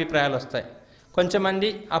భిన్న అభిప్రాయాలు వస్తాయి. కొంచెమంది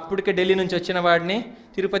అప్పటికే ఢిల్లీ నుంచి వచ్చిన వాడిని,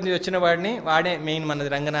 తిరుపతి నుంచి వచ్చిన వాడే మెయిన్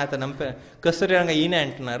మనది రంగనాథ కస్తూరి రంగ ఈయనే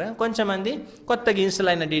అంటున్నారు. కొంచెమంది కొత్తగా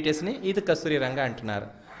ఇన్స్టాల్ అయిన డీటెయిల్స్ని ఇది కస్తూరి రంగ అంటున్నారు.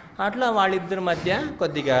 అట్లా వాళ్ళిద్దరి మధ్య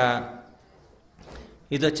కొద్దిగా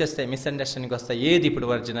ఇది వచ్చేస్తాయి, మిస్అండర్స్టాండింగ్ వస్తాయి, ఏది ఇప్పుడు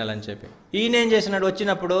ఒరిజినల్ అని చెప్పి. ఈయన ఏం చేసినాడు,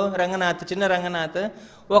 వచ్చినప్పుడు చిన్న రంగనాథ్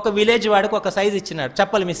ఒక విలేజ్ వాడికి ఒక సైజు ఇచ్చినాడు.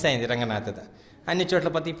 చెప్పలు మిస్ అయింది రంగనాథ్ అన్ని చోట్ల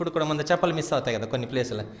పోతే ఇప్పుడు కూడా మన చెప్పలు మిస్ అవుతాయి కదా కొన్ని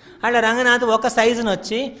ప్లేసులు. అలా రంగనాథ్ ఒక సైజుని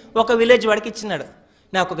వచ్చి ఒక విలేజ్ వాడికి ఇచ్చినాడు.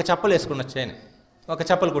 నాకు ఒక చెప్పలు వేసుకుని వచ్చాను, ఒక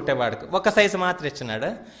చెప్పలు కుట్టేవాడికి ఒక సైజు మాత్రం ఇచ్చినాడు.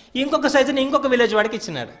 ఇంకొక సైజుని ఇంకొక విలేజ్ వాడికి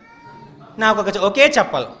ఇచ్చినాడు. నాకు ఒకే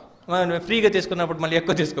చెప్పలు, ఫ్రీగా తీసుకున్నప్పుడు మళ్ళీ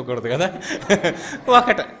ఎక్కువ తీసుకోకూడదు కదా.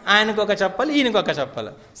 ఒకటి ఆయనకు ఒక చెప్పలు, ఈయనకు ఒక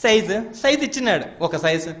చెప్పలు, సైజు ఇచ్చినాడు ఒక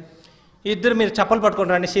సైజు. ఇద్దరు మీరు చెప్పలు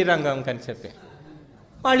పట్టుకుని రండి శ్రీరంగం అని చెప్పి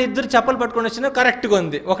వాళ్ళు ఇద్దరు చెప్పలు పట్టుకొని వచ్చినారు. కరెక్ట్గా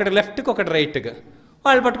ఉంది, ఒకటి లెఫ్ట్కి ఒకటి రైట్గా.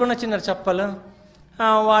 వాళ్ళు పట్టుకొని వచ్చినారు చెప్పలు.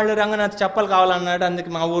 వాళ్ళు రంగనాథ్ చెప్పలు కావాలన్నాడు, అందుకే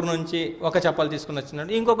మా ఊరు నుంచి ఒక చెప్పలు తీసుకుని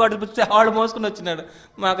వచ్చినాడు. ఇంకొకటి వాడు మోసుకుని వచ్చినాడు,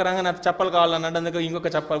 మాకు రంగనాథ్ చెప్పలు కావాలన్నాడు, అందుకే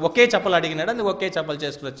ఇంకొక చెప్పలు, ఒకే చెప్పలు అడిగినాడు, అందుకు ఒకే చెప్పలు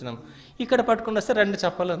చేసుకుని వచ్చినాం. ఇక్కడ పట్టుకుని వస్తే 2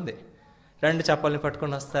 చెప్పలు ఉంది, 2 చెప్పల్ని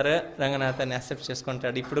పట్టుకొని వస్తారు. రంగనాథాన్ని యాక్సెప్ట్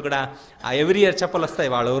చేసుకుంటాడు. ఇప్పుడు కూడా ఎవ్రీ ఇయర్ చెప్పలు వస్తాయి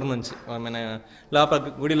వాళ్ళ ఊరు నుంచి. మన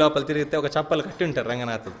గుడి లోపల తిరిగితే ఒక చెప్పలు కట్టి ఉంటారు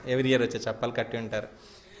రంగనాథుడు, ఎవ్రీ ఇయర్ వచ్చే చెప్పలు కట్టి ఉంటారు.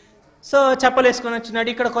 సో చెప్పలు వేసుకొని వచ్చినాడు.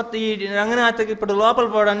 ఇక్కడ కొత్త ఈ రంగనాథ్కి ఇప్పుడు లోపల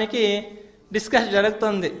పోవడానికి డిస్కస్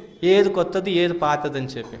జరుగుతుంది, ఏది కొత్తది ఏది పాతది అని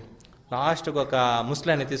చెప్పి. లాస్ట్కి ఒక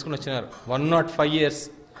ముస్లింని తీసుకుని వచ్చినారు. 105 years,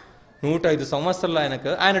 105 సంవత్సరాలు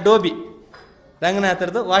ఆయన డోబీ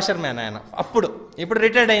రంగనాథుడు వాషర్ మ్యాన్. ఆయన ఇప్పుడు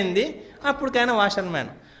రిటైర్డ్ అయింది, అప్పటికైనా వాషర్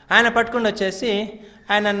మ్యాన్. ఆయన పట్టుకుని వచ్చేసి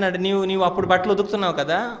ఆయన అన్నాడు, నీవు అప్పుడు బట్టలు ఉతుకుతున్నావు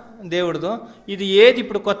కదా దేవుడితో, ఇది ఏది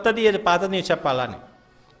ఇప్పుడు కొత్తది ఏది పాతది నీవు చెప్పాలని.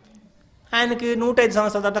 ఆయనకి 105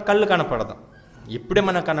 సంవత్సరాల తర్వాత కళ్ళు కనపడదు. ఇప్పుడే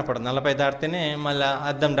మనకు కనపడదు, 40 దాటితేనే మళ్ళీ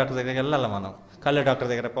అద్దం డాక్టర్ దగ్గరికి వెళ్ళాలి, మనం కళ్ళు డాక్టర్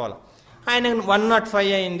దగ్గర పోవాలి. ఆయన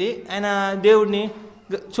 105 అయింది, ఆయన దేవుడిని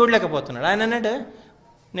చూడలేకపోతున్నాడు. ఆయన అన్నాడు,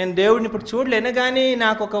 నేను దేవుడిని ఇప్పుడు చూడలేను, కానీ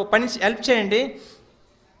నాకు ఒక పని హెల్ప్ చేయండి,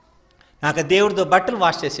 నాకు దేవుడితో బట్టలు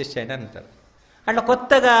వాష్ చేసి ఇచ్చేయండి అంటారు. అట్లా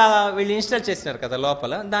కొత్తగా వీళ్ళు ఇన్స్టాల్ చేసినారు కదా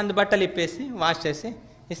లోపల, దాని బట్టలు ఇప్పేసి వాష్ చేసి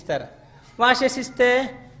ఇస్తారు. వాష్ చేసి ఇస్తే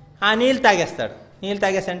ఆ నీళ్ళు తాగేస్తాడు. నీళ్ళు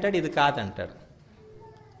తాగేసి అంటాడు, ఇది కాదంటాడు.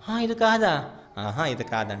 ఇది కాదా? ఇది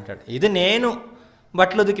కాదంటాడు. ఇది నేను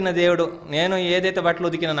బట్టలు ఉతికిన దేవుడు, నేను ఏదైతే బట్టలు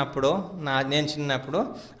ఉతికినప్పుడు నేను చిన్నప్పుడు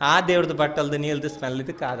ఆ దేవుడిది బట్టలది నీళ్ళది స్మెల్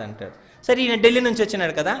ఇది కాదంటాడు. సరే, ఈయన ఢిల్లీ నుంచి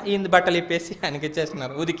వచ్చినాడు కదా, ఈయన బట్టలు ఇప్పేసి ఆయనకి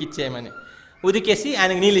ఇచ్చేస్తున్నారు, ఉదికి ఇచ్చేయమని. ఉదికేసి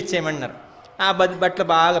ఆయనకి నీళ్ళు ఇచ్చేయమన్నారు. ఆ బట్టలు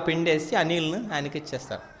బాగా పిండేసి ఆ నీళ్ళను ఆయనకి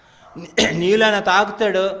ఇచ్చేస్తారు. నీళ్ళు ఆయన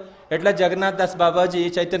తాగుతాడు. ఎట్లా జగన్నాథ్ దాస్ బాబాజీ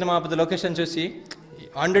చైతన్య మహాప్రభు లొకేషన్ చూసి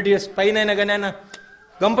 100 years పైన అయినా కానీ ఆయన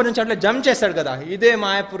గంప నుంచి అట్లా జంప్ చేస్తాడు కదా, ఇదే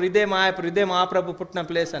మాయాపూర్, ఇదే మాయాపూర్, ఇదే మహాప్రభు పుట్టిన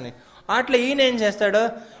ప్లేస్ అని. అట్లా ఈయన ఏం చేస్తాడు,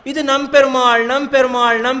 ఇది నంపెరుమాళ్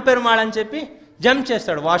నంపెరుమాళ్ నంపెరుమాళ్ అని చెప్పి జంప్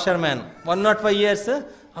చేస్తాడు. వాషర్ మ్యాన్ 105 years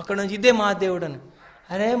అక్కడ నుంచి ఇదే మా దేవుడు అని.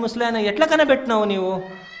 అరే ముసలాయన, ఎట్లా కనబెట్టినావు నీవు,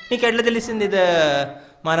 నీకు ఎట్లా తెలిసింది ఇది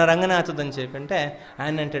మన రంగనాథుడు అని చెప్పి అంటే,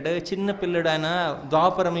 ఆయన అంటాడు, చిన్న పిల్లడు, ఆయన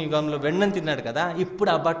ద్వాపరం యుగంలో వెన్నను తిన్నాడు కదా, ఇప్పుడు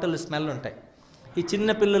ఆ బట్టలు స్మెల్ ఉంటాయి. ఈ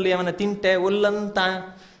చిన్న పిల్లలు ఏమైనా తింటే ఒళ్ళంతా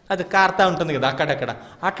అది కారుతూ ఉంటుంది కదా అక్కడక్కడ,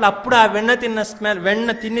 అట్లా అప్పుడు ఆ వెన్న తిన్న స్మెల్,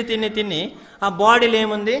 వెన్న తిని ఆ బాడీలో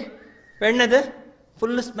ఏముంది, వెన్నది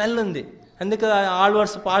ఫుల్ స్మెల్ ఉంది. అందుకే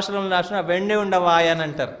ఆల్వర్స్ పాశురంలో రాసిన వెన్నే ఉండవాయ అని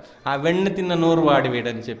అంటారు. ఆ వెన్న తిన్న నోరు వాడి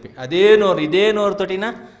వీడని చెప్పి, అదే నోరు, ఇదే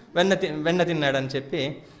నోరుతోటినా వెన్న తిన్నాడని చెప్పి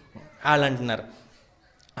వాళ్ళు అంటున్నారు.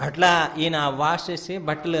 అట్లా ఈయన వాష్ చేసి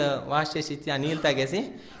బట్టలు వాష్ చేసి ఆ నీళ్ళు తాగేసి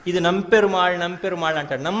ఇది నంపెరుమాళ్ నంపెరుమాళ్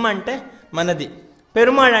అంటాడు. నమ్మ అంటే మనది,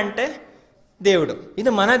 పెరుమాళ్ అంటే దేవుడు,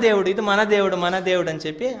 ఇది మన దేవుడు, ఇది మన దేవుడు, మన దేవుడు అని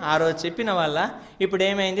చెప్పి ఆ రోజు చెప్పిన వల్ల ఇప్పుడు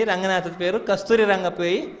ఏమైంది, రంగనాథుడి పేరు కస్తూరి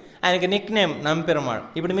రంగపోయి ఆయనకి నిక్ నేమ్ నంపెరుమాళ్.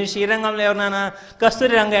 ఇప్పుడు మీరు శ్రీరంగంలో ఎవరినైనా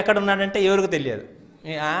కస్తూరి రంగ ఎక్కడ ఉన్నాడంటే ఎవరికి తెలియదు,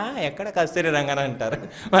 ఎక్కడ కస్తూరి రంగన అంటారు,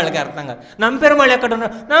 వాళ్ళకి అర్థం కాదు. నంపెరుమాళ్ ఎక్కడ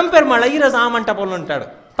ఉన్నాడు, నంపెరుమాళ్ ఈరోజు ఆ మంటపంలో ఉంటాడు,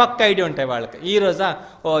 పక్క ఐడియా ఉంటాయి వాళ్ళకి. ఈరోజా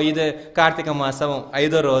ఇది కార్తీక మాసం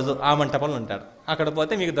 5వ రోజు ఆ మంటపంలో ఉంటాడు, అక్కడ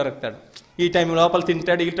పోతే మీకు దొరుకుతాడు. ఈ టైం లోపల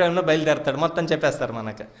తింటాడు, ఈ టైంలో బయలుదేరుతాడు, మొత్తం చెప్పేస్తారు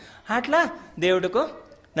మనకు. అట్లా దేవుడికి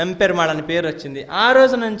నంపెరుమాళ్ అని పేరు వచ్చింది. ఆ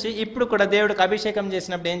రోజు నుంచి ఇప్పుడు కూడా దేవుడికి అభిషేకం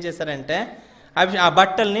చేసినప్పుడు ఏం చేస్తారంటే ఆ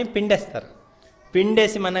బట్టల్ని పిండేస్తారు.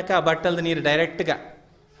 పిండేసి మనకు ఆ బట్టలది నీరు డైరెక్ట్గా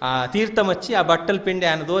ఆ తీర్థం వచ్చి ఆ బట్టలు పిండి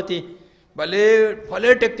ఆయన దోతి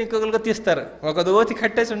భలే టెక్నికల్గా తీస్తారు. ఒక దోతి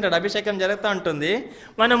కట్టేసి ఉంటాడు, అభిషేకం జరుగుతూ ఉంటుంది,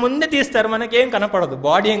 మన ముందే తీస్తారు, మనకేం కనపడదు,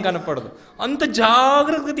 బాడీ ఏం కనపడదు, అంత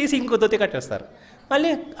జాగ్రత్తగా తీసి ఇంకో దోతి కట్టేస్తారు.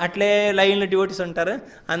 మళ్ళీ అట్లే లైన్లో డ్యూటీస్ ఉంటారు,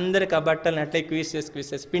 అందరికి ఆ బట్టల్ని అట్లే క్వీస్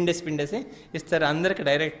చేసి పిండేసి ఇస్తారు. అందరికి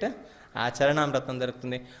డైరెక్ట్ ఆ చరణామృతం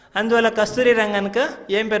దొరుకుతుంది. అందువల్ల కస్తూరి రంగన్కు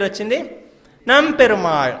ఏం పేరు వచ్చింది,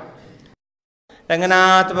 నంపెరుమాళ్.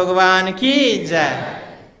 రంగనాథ భగవానికి జై.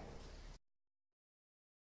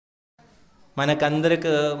 మనకందరికి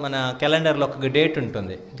మన క్యాలెండర్లో ఒక డేట్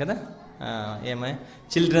ఉంటుంది కదా, ఏమై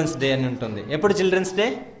చిల్డ్రన్స్ డే అని ఉంటుంది. ఎప్పుడు చిల్డ్రన్స్ డే?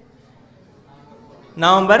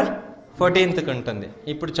 November 14th ఉంటుంది.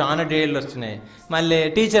 ఇప్పుడు చాలా డేట్లు వస్తున్నాయి. మళ్ళీ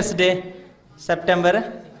teachers day September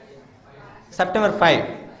 5.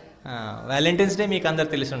 Valentine's day మీకు అందరు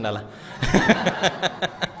తెలిసి ఉండాలా.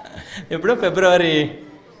 ఇప్పుడు February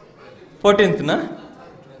 14th,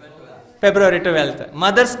 February 12th.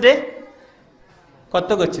 Mothers day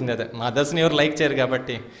కొత్తగా వచ్చింది, అదే మదర్స్ని ఎవరు లైక్ చేయరు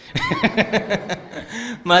కాబట్టి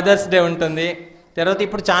మదర్స్ డే ఉంటుంది. తర్వాత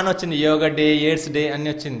ఇప్పుడు చాలా వచ్చింది, యోగా డే, ఎయిడ్స్ డే అన్నీ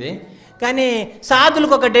వచ్చింది. కానీ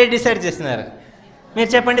సాధులకు ఒక డే డిసైడ్ చేసినారు. మీరు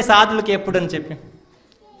చెప్పండి సాధులకి ఎప్పుడు అని చెప్పి.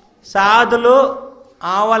 సాధులు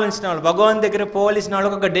ఆవాలించిన వాళ్ళు, భగవాన్ దగ్గర పోలిసిన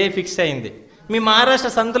వాళ్ళకి ఒక డే ఫిక్స్ అయింది. మీ మహారాష్ట్ర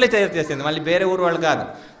సంతులే తయారు చేసింది, మళ్ళీ వేరే ఊరు వాళ్ళు కాదు.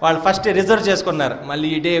 వాళ్ళు ఫస్ట్ రిజర్వ్ చేసుకున్నారు, మళ్ళీ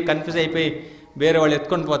ఈ డే కన్ఫ్యూజ్ అయిపోయి వేరే వాళ్ళు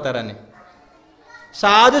ఎత్తుకొని పోతారని.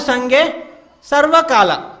 సాధు సంఘే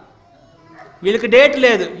సర్వకాల, వీళ్ళకి డేట్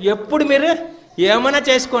లేదు, ఎప్పుడు మీరు ఏమైనా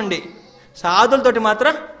చేసుకోండి, సాధులతోటి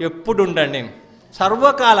మాత్రం ఎప్పుడు ఉండండి.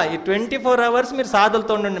 సర్వకాల ఈ 24 hours మీరు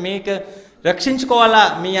సాధులతో ఉండండి. మీకు రక్షించుకోవాలా,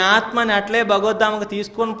 మీ ఆత్మని అట్లే భగవద్ధామకు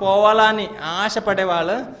తీసుకొని పోవాలా అని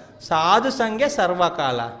ఆశపడేవాళ్ళు సాధు సంఘే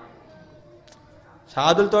సర్వకాల.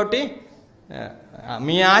 సాధులతోటి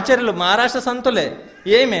మీ ఆచార్యులు మహారాష్ట్ర సంతులే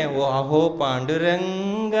ఏమే ఓ అహో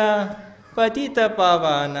పాండురంగ పతిత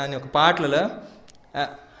పావన అని ఒక పాటలలో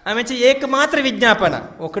ఆమె ఏకమాత్ర విజ్ఞాపన,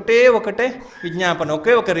 ఒకటే విజ్ఞాపన,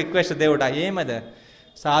 ఒక రిక్వెస్ట్, దేవుడా ఏమది,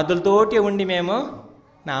 సాధులతోటి ఉండి మేము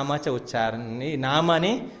నామాచ ఉచ్చారణని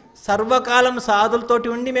నామాని సర్వకాలం సాధులతోటి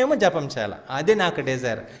ఉండి మేము జపం చేయాలి, అదే నాకు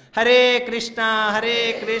డిజైర్. హరే కృష్ణ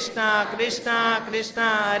కృష్ణ కృష్ణ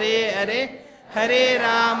హరే హరే, హరే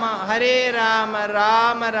రామ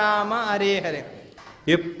రామ రామ హరే హరే.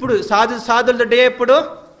 ఎప్పుడు సాధులతో డే ఎప్పుడు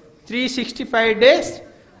 365 days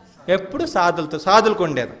ఎప్పుడు సాధులకు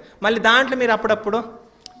ఉండేది. మళ్ళీ దాంట్లో మీరు అప్పుడప్పుడు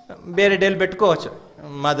వేరే డేలు పెట్టుకోవచ్చు,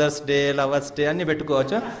 మదర్స్ డే, లవర్స్ డే అన్నీ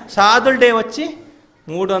పెట్టుకోవచ్చు. సాధుల డే వచ్చి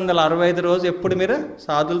 365 రోజు ఎప్పుడు మీరు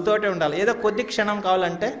సాధులతోటే ఉండాలి. ఏదో కొద్ది క్షణం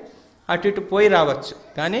కావాలంటే అటు ఇటు పోయి రావచ్చు,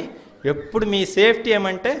 కానీ ఎప్పుడు మీ సేఫ్టీ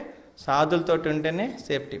ఏమంటే సాధులతోటి ఉంటేనే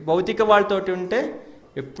సేఫ్టీ. భౌతిక వాళ్ళతోటి ఉంటే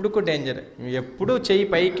ఎప్పుడు డేంజర్. ఎప్పుడు చెయ్యి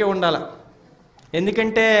పైకే ఉండాలి.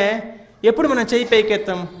 ఎందుకంటే ఎప్పుడు మనం చెయ్యి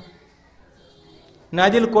పైకెత్తాం?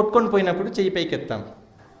 నదులు కొట్టుకొని పోయినప్పుడు చెయ్యి పైకెత్తాం.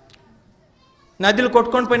 నదులు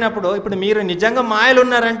కొట్టుకొని పోయినప్పుడు ఇప్పుడు మీరు నిజంగా మాయలు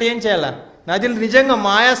ఉన్నారంటే ఏం చేయాలా? నదులు నిజంగా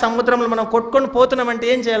మాయా సముద్రంలో మనం కొట్టుకొని పోతున్నామంటే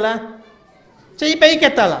ఏం చేయాలా? చెయ్యి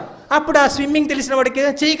పైకెత్తాలా. అప్పుడు ఆ స్విమ్మింగ్ తెలిసిన వాడికి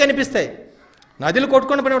చెయ్యి కనిపిస్తాయి. నదులు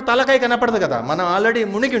కొట్టుకొని పోయినప్పుడు తలకాయ కనపడదు కదా, మనం ఆల్రెడీ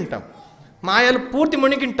మునిగి ఉంటాం. మాయలు పూర్తి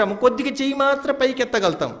మునిగి ఉంటాము, కొద్దిగా చెయ్యి మాత్రం పైకి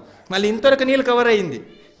ఎత్తగలుగుతాం. మళ్ళీ ఇంతవరకు నీళ్ళు కవర్ అయ్యింది,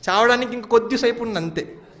 చావడానికి ఇంక కొద్దిసేపు ఉంది అంతే.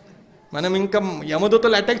 మనం ఇంకా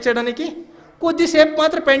యమదూతలు అటాక్ చేయడానికి కొద్దిసేపు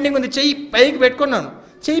మాత్రం పెండింగ్ ఉంది. చెయ్యి పైకి పెట్టుకున్నాను,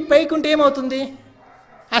 చెయ్యి పైకి ఉంటే ఏమవుతుంది?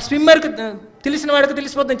 ఆ స్విమ్మర్కి తెలిసిన వాడికి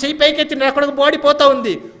తెలిసిపోతుంది. చెయ్యి పైకి ఎత్తిన అక్కడ బాడీ పోతా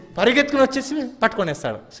ఉంది, పరిగెత్తుకుని వచ్చేసి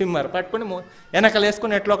పట్టుకొనేస్తాడు. స్విమ్మర్ పట్టుకొని వెనకలు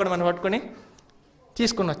వేసుకొని ఎట్లా ఒకటి మనం పట్టుకొని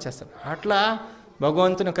తీసుకుని వచ్చేస్తాడు. అట్లా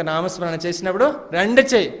భగవంతుని యొక్క నామస్మరణ చేసినప్పుడు రెండు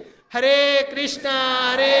చెయ్యి హరే కృష్ణ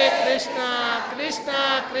కృష్ణ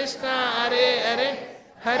కృష్ణ హరే హరే,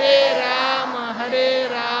 హరే రామ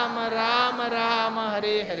రామ రామ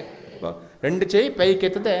హరే హరే. రెండు చెయ్యి పైకి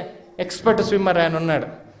ఎత్తితే ఎక్స్పర్ట్ స్విమ్మర్ ఆయన ఉన్నాడు,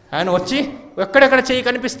 ఆయన వచ్చి ఎక్కడెక్కడ చెయ్యి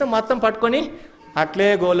కనిపిస్తే మొత్తం పట్టుకొని అట్లే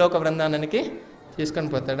గోలోక బృందానికి తీసుకొని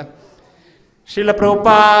పోతాడు. శ్రీల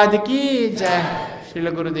ప్రభుపాదికి జయ, శ్రీల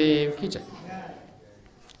గురుదేవ్కి జయ.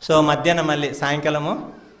 సో మధ్యాహ్నం మళ్ళీ సాయంకాలము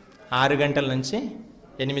 6 గంటల నుంచి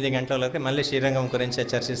 8 గంటల వరకు మళ్ళీ శ్రీరంగం గురించి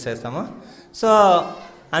చర్చిస్తాము. సో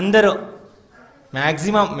అందరూ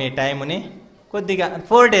మ్యాక్సిమం మీ టైంని కొద్దిగా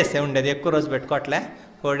 4 days ఉండేది, ఎక్కువ రోజు పెట్టుకోవట్లే.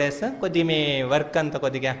 4 days కొద్దిగా మీ వర్క్ అంతా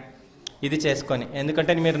కొద్దిగా ఇది చేసుకొని,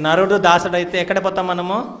 ఎందుకంటే మీరు నరుడు దాసుడు అయితే ఎక్కడ పోతాం?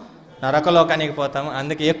 మనము నరకలోకానికి పోతాము.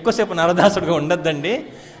 అందుకే ఎక్కువసేపు నరదాసుడుగా ఉండొద్దండి.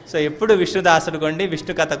 సో ఎప్పుడు విష్ణుదాసుడుగా ఉండి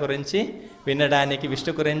విష్ణు కథ గురించి వినడానికి,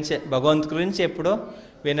 విష్ణు గురించి, భగవంతు గురించి ఎప్పుడు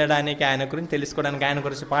వినడానికి, ఆయన గురించి తెలుసుకోవడానికి, ఆయన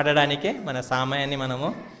గురించి పాడడానికే మన సమయాన్ని మనము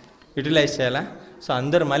యూటిలైజ్ చేయాలా. సో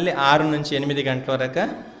అందరూ మళ్ళీ 6 నుంచి 8 గంటల వరకు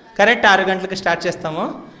కరెక్ట్ 6 గంటలకు స్టార్ట్ చేస్తాము,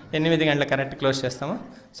 8 గంటలకు కరెక్ట్ క్లోజ్ చేస్తాము.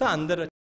 సో అందరూ